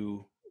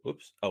to,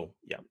 oops, oh,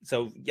 yeah.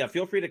 So yeah,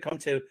 feel free to come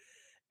to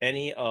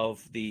any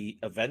of the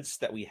events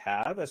that we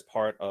have as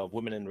part of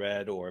Women in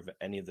Red or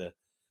any of the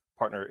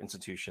partner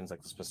institutions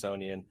like the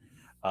Smithsonian.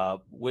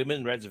 Women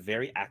in Red's a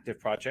very active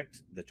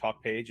project. The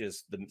talk page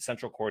is the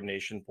central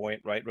coordination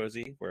point, right,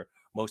 Rosie, where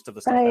most of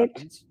the stuff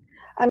happens.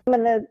 I'm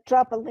going to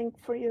drop a link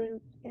for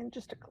you in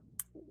just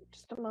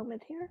a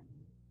moment here.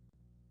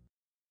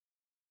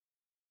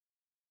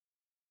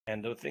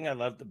 And the thing I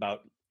loved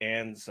about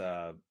Anne's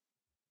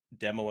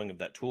demoing of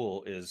that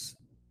tool is,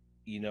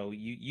 you know,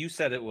 you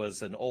said it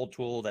was an old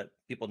tool that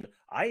people,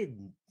 I had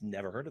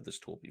never heard of this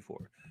tool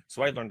before.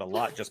 So I learned a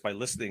lot just by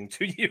listening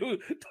to you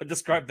to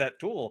describe that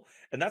tool.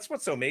 And that's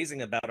what's so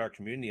amazing about our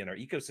community and our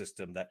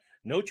ecosystem, that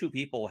no two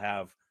people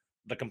have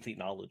the complete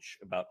knowledge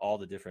about all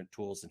the different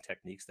tools and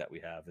techniques that we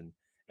have. And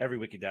every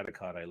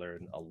WikidataCon, I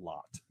learn a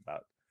lot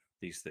about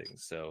these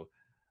things. So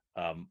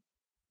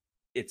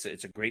it's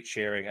a great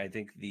sharing. I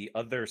think the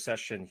other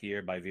session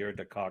here by Vera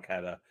de Kock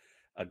had a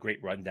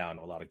great rundown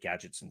of a lot of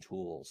gadgets and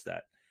tools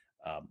that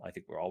I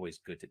think we're always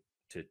good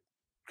to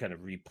kind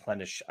of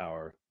replenish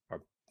our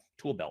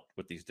tool belt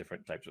with these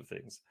different types of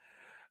things.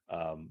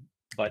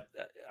 But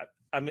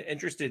I'm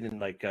interested in,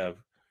 like,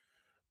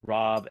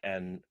 Rob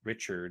and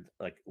Richard,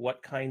 like,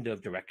 what kind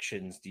of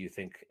directions do you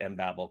think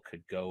MBabel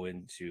could go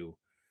into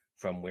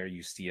from where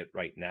you see it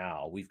right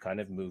now? We've kind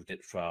of moved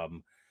it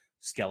from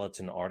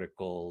skeleton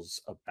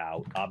articles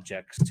about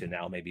objects to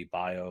now maybe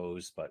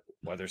bios, but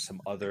are there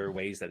some other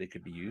ways that it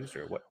could be used,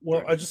 or what?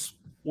 Well, I just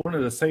wanted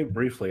to say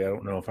briefly, I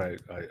don't know if I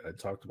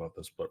talked about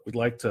this, but we'd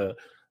like to,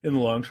 in the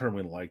long term,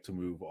 we'd like to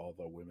move all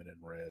the Women in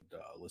Red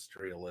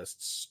Listeria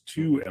lists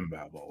to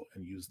MBabel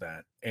and use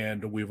that.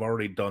 And we've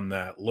already done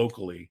that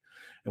locally.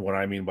 And what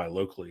I mean by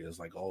locally is,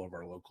 like, all of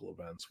our local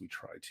events, we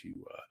try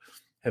to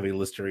have a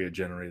Listeria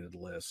generated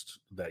list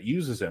that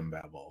uses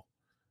MBabel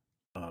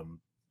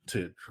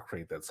to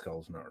create that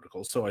skeleton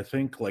article. So I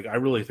think, like, I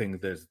really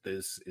think that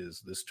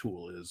this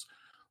tool is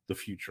the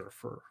future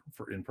for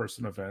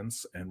in-person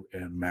events and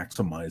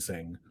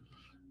maximizing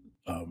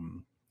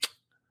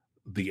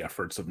the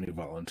efforts of new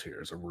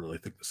volunteers. I really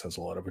think this has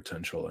a lot of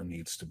potential and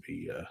needs to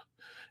be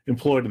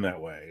employed in that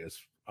way.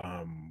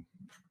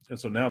 And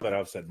so now that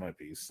I've said my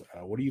piece,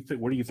 what do you think?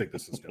 Where do you think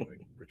this is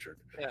going, Richard?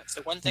 Yeah.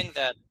 So one thing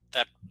that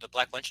the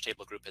Black Lunch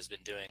Table group has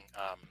been doing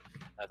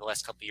the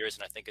last couple of years,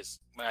 and I think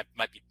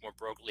might be more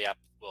broadly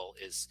applicable,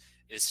 is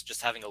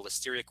just having a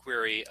Listeria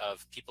query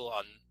of people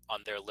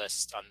on their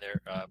list, on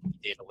their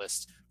data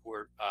list, who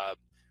are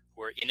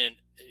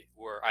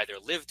either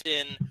lived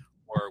in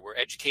or were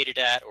educated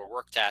at or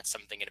worked at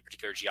something in a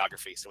particular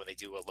geography. So when they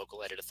do a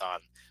local editathon,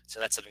 so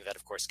that's something that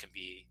of course can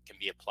be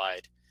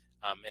applied.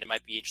 And it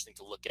might be interesting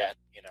to look at,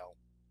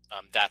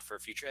 that for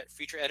future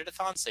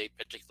editathons, say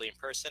particularly in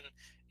person.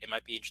 It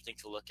might be interesting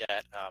to look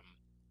at,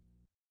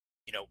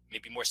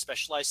 maybe more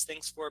specialized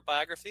things for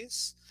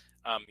biographies.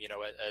 you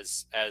know,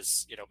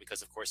 as you know,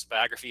 because of course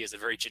biography is a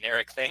very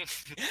generic thing.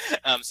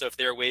 So if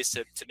there are ways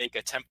to make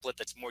a template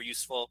that's more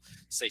useful,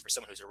 say for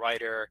someone who's a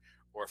writer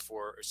or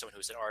for someone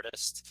who's an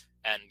artist,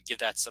 and give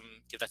that some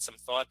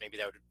thought, maybe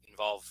that would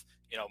involve,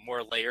 you know,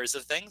 more layers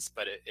of things,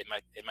 but it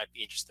might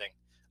be interesting.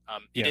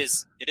 It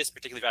is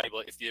particularly valuable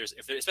if there's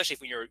especially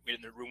if when you're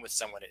in the room with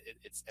someone,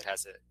 it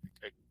has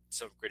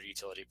some greater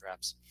utility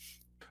perhaps.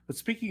 But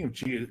speaking of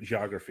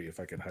geography, if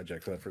I can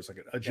hijack that for a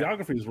second,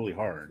 geography is really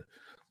hard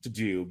to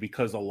do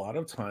because a lot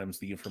of times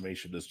the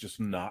information is just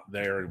not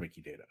there in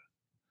Wikidata.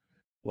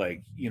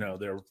 Like, you know,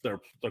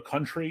 their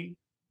country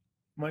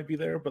might be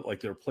there, but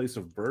like their place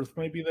of birth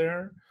might be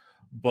there.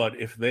 But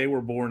if they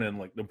were born in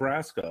like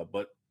Nebraska,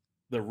 but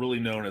they're really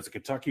known as a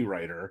Kentucky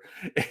writer,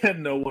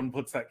 and no one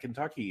puts that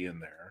Kentucky in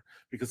there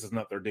because it's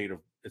not their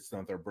it's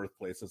not their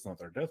birthplace, it's not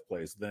their death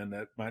place, then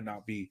that might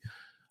not be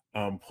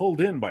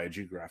pulled in by a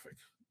geographic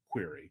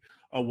query.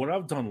 What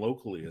I've done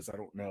locally is, I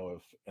don't know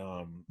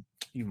if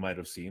you might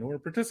have seen or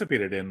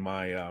participated in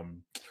my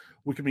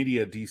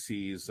Wikimedia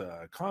DC's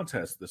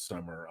contest this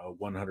summer,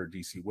 100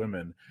 DC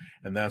women,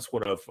 and that's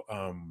what I've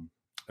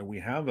and we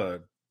have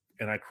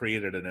and I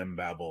created an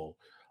MBabel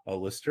a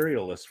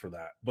listeria list for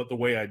that. But the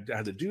way I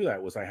had to do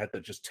that was I had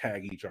to just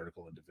tag each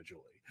article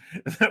individually.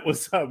 And that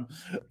was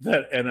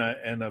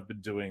and I've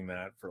been doing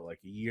that for like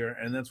a year,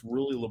 and that's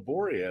really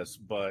laborious,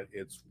 but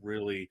it's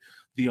really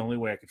the only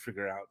way I could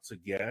figure out to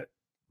get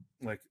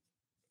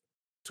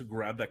to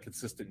grab that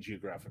consistent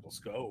geographical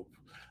scope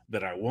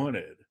that I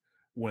wanted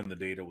when the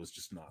data was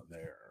just not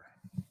there.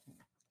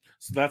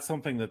 So that's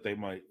something that they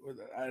might,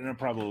 and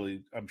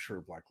I'm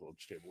sure Black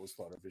Lodge Table has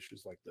thought of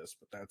issues like this,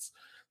 but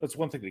that's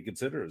one thing to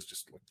consider is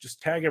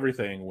just tag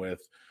everything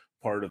with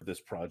part of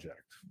this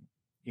project.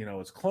 You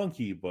know, it's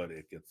clunky, but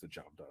it gets the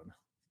job done.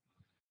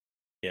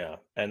 Yeah,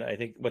 and I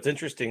think what's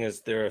interesting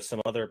is there are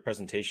some other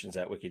presentations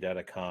at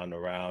WikidataCon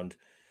around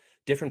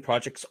different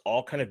projects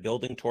all kind of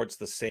building towards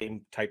the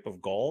same type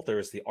of goal.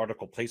 There's the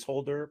article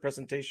placeholder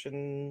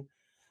presentation.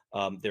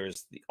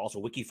 There's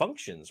also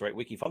Wikifunctions, right?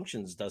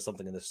 Wikifunctions does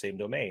something in the same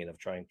domain of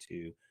trying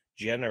to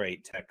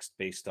generate text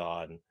based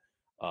on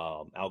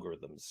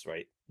algorithms,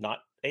 right? Not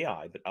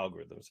AI, but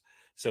algorithms.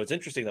 So it's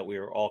interesting that we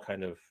are all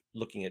kind of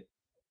looking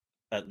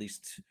at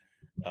least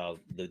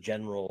the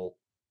general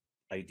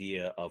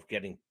idea of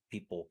getting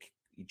people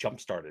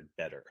jump-started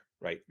better,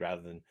 right?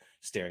 Rather than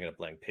staring at a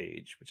blank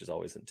page, which is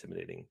always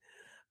intimidating.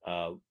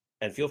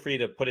 And feel free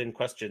to put in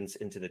questions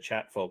into the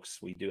chat, folks.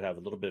 We do have a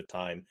little bit of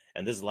time,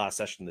 and this is the last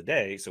session of the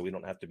day, so we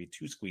don't have to be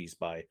too squeezed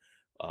by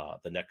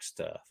the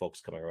next folks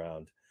coming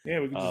around.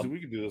 Yeah, we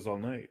could do this all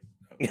night.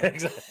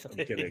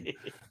 Exactly. I'm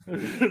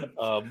kidding.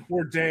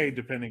 Or day,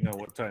 depending on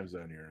what time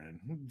zone you're in.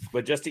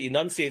 But just to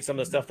enunciate some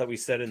of the stuff that we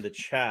said in the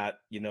chat,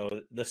 you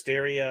know,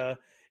 listeria,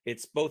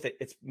 it's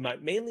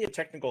mainly a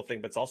technical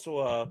thing, but it's also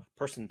a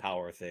person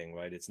power thing,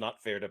 right? It's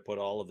not fair to put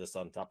all of this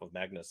on top of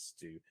Magnus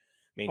to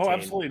maintain. Oh,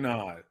 absolutely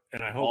not.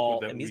 And I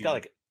hope and he's got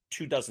like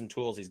 24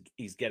 tools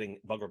he's getting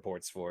bug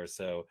reports for.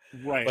 So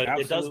right, but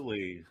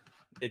absolutely.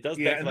 It does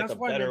beg like a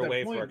better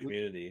way for our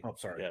community. Oh,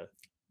 sorry. Yeah.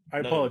 I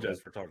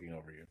apologize for talking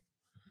over you.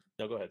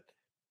 No, go ahead.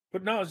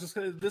 But no, it's just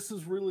this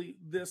is really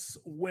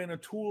when a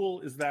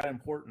tool is that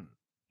important,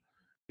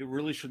 it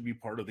really should be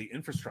part of the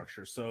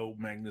infrastructure. So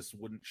Magnus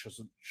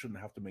shouldn't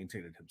have to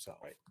maintain it himself.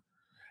 Right.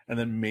 And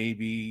then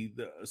maybe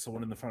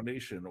someone in the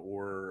foundation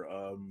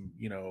or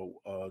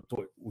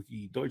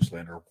Wiki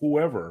Deutschland or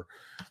whoever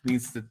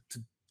needs to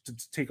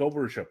take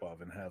ownership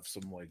of and have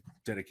some like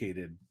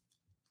dedicated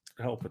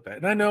help with that.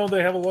 And I know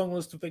they have a long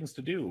list of things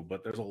to do,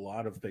 but there's a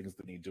lot of things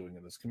that need doing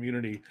in this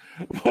community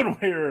one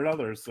way or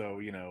another. So,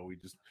 you know, we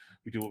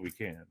do what we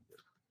can.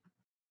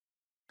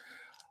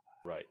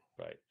 Right.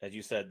 As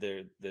you said,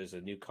 there's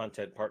a new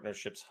content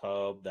partnerships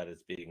hub that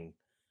is being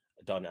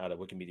done out of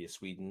Wikimedia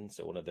Sweden.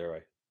 So one of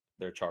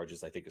their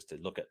charges, I think, is to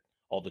look at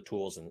all the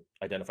tools and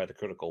identify the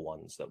critical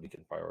ones that we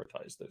can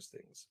prioritize those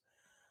things.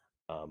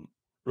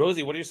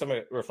 Rosie, what are some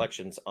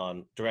reflections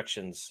on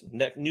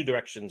new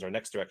directions or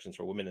next directions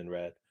for Women in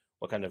Red?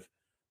 What kind of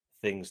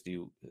things do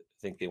you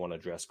think they want to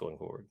address going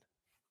forward?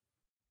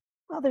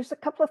 Well, there's a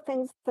couple of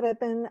things that I've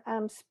been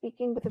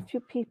speaking with a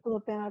few people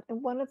about,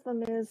 and one of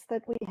them is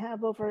that we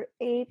have over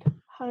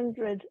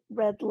 800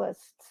 red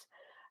lists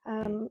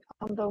on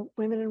the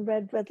Women in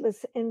Red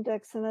List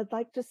Index, and I'd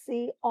like to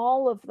see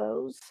all of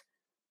those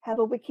have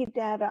a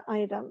Wikidata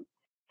item.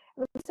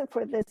 And the reason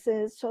for this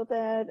is so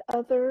that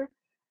other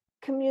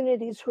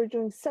communities who are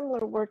doing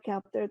similar work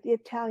out there, the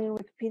Italian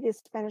Wikipedia,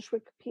 Spanish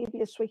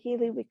Wikipedia,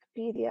 Swahili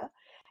Wikipedia,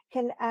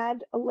 can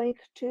add a link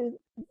to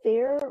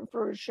their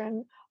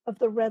version of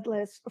the red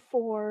list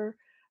for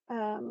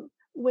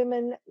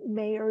women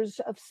mayors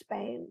of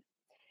Spain.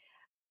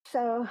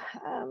 So,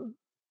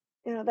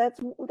 that's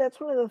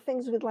one of the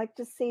things we'd like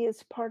to see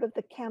as part of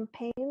the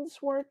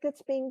campaigns work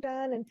that's being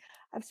done. And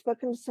I've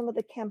spoken to some of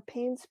the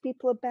campaigns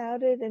people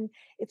about it, and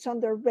it's on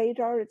their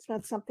radar. It's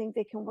not something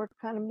they can work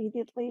on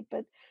immediately,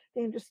 but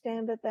they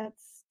understand that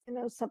that's,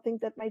 something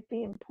that might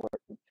be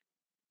important.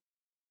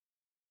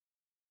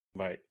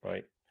 Right.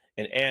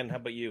 And Anne, how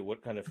about you?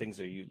 What kind of things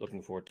are you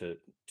looking forward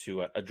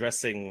to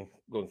addressing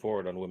going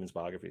forward on women's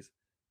biographies?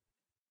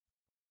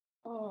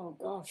 Oh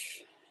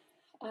gosh,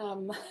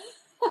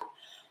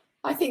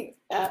 I think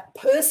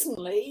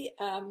personally,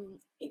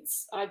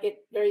 I get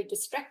very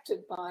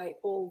distracted by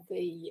all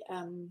the.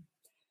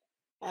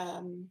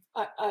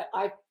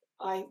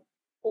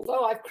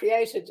 Although I've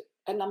created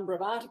a number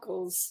of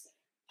articles,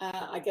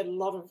 I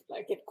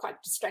get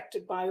quite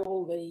distracted by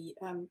all the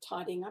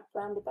tidying up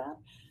roundabout.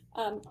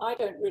 I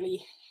don't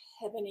really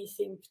have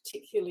anything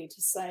particularly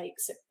to say,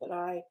 except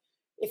that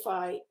if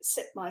I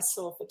set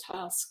myself a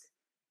task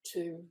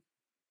to,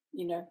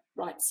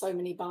 write so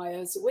many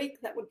bios a week,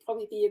 that would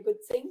probably be a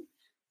good thing.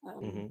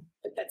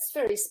 But that's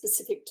very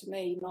specific to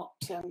me, not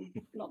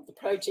the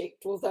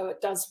project, although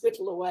it does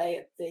whittle away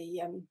at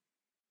the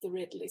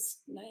red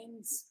list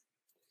names.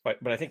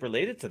 But I think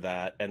related to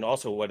that, and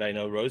also what I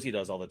know Rosie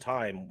does all the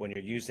time, when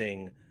you're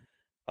using,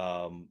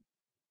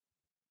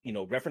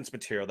 reference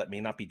material that may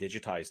not be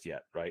digitized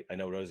yet, right? I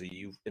know, Rosie,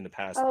 you've in the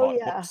past bought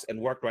books and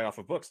worked right off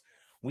of books.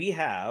 We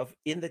have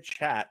in the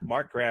chat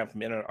Mark Graham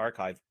from Internet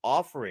Archive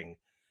offering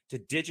to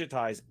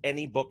digitize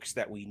any books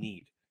that we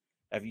need.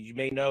 You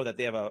may know that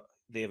they have an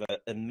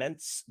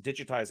immense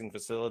digitizing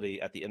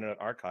facility at the Internet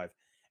Archive,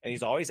 and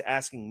he's always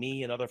asking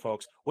me and other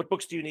folks, what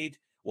books do you need?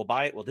 We'll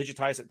buy it, we'll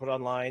digitize it, put it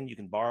online. You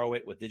can borrow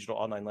it with digital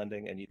online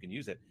lending, and you can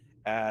use it.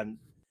 And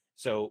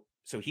so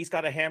he's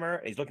got a hammer,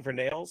 and he's looking for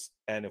nails.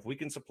 And if we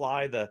can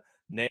supply the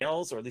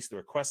nails, or at least the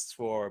requests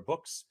for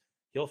books,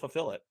 he'll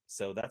fulfill it.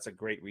 So that's a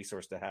great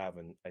resource to have.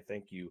 And I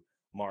thank you,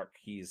 Mark.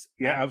 He's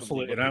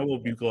absolutely. And I will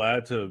be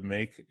glad to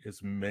make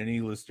as many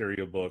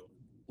Listeria book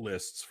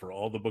lists for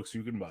all the books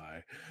you can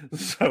buy.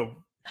 So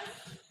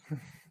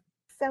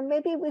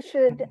maybe we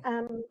should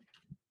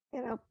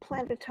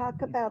plan to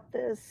talk about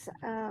this.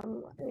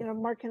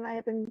 Mark and I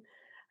have been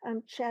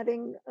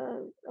chatting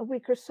a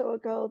week or so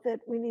ago that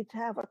we need to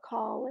have a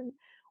call, and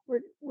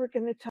we're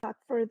going to talk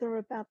further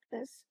about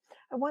this.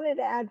 I wanted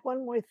to add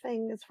one more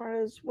thing as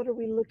far as what are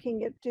we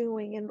looking at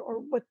doing, or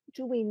what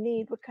do we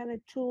need? What kind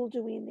of tool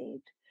do we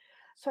need?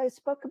 So I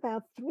spoke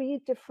about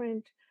 3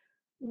 different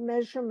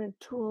measurement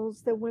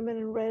tools that Women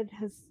in Red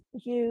has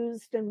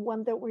used, and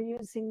one that we're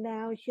using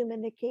now,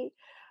 Humaniki.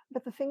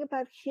 But the thing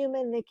about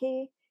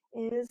Humaniki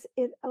is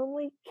it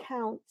only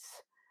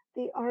counts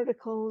the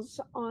articles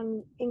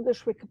on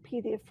English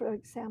Wikipedia, for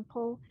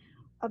example,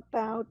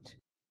 about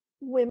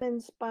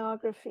women's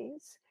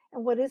biographies.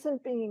 And what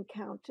isn't being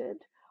counted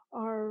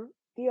are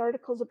the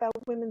articles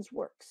about women's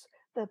works,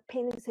 the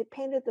paintings they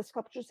painted, the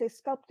sculptures they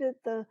sculpted,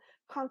 the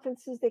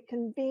conferences they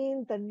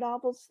convened, the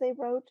novels they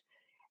wrote.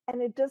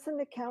 And it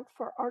doesn't account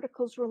for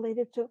articles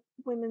related to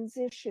women's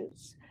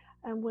issues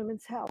and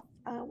women's health,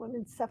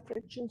 women's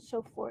suffrage, and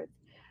so forth.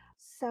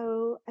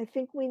 So I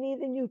think we need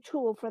a new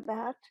tool for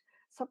that,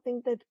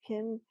 something that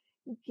can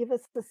give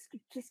us the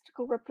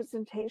statistical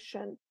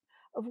representation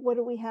of what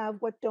do we have,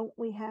 what don't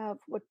we have,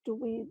 what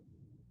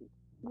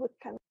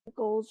kind of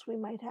goals we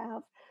might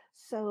have.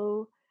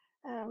 So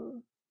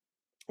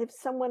if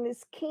someone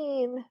is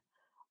keen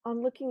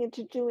on looking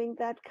into doing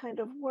that kind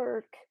of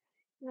work,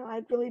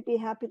 I'd really be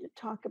happy to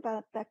talk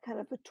about that kind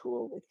of a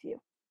tool with you.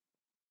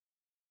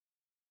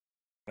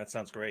 That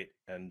sounds great.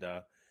 And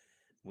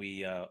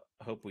we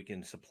hope we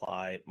can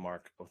supply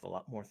Mark with a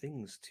lot more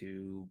things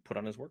to put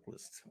on his work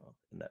list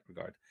in that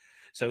regard.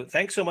 So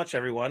thanks so much,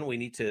 everyone. We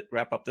need to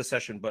wrap up this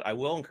session, but I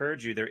will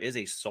encourage you, there is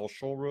a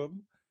social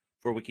room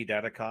for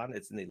WikidataCon.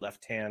 It's in the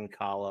left-hand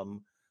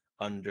column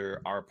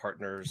under our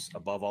partners,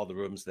 above all the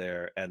rooms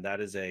there. And that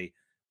is a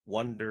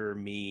Wonder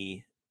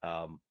Me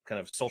kind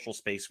of social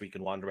space where you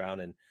can wander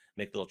around and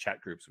make little chat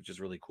groups, which is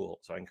really cool.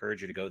 So I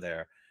encourage you to go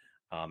there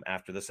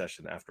after the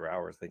session, after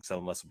hours. I think some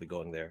of us will be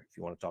going there if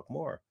you want to talk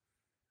more.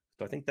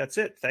 So I think that's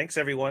it. Thanks,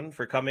 everyone,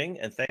 for coming.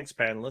 And thanks,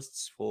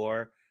 panelists,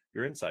 for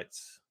your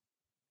insights.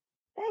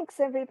 Thanks,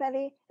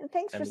 everybody. And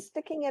thanks for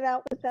sticking it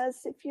out with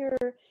us if you're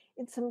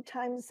in some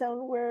time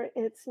zone where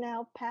it's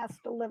now past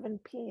 11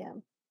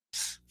 p.m.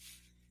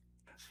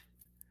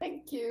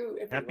 Thank you,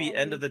 everyone. Happy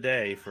end of the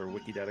day for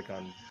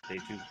WikidataCon Day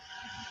 2.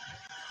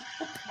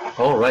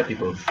 All right,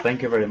 people.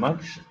 Thank you very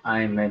much.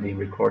 I'm ending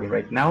recording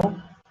right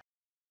now.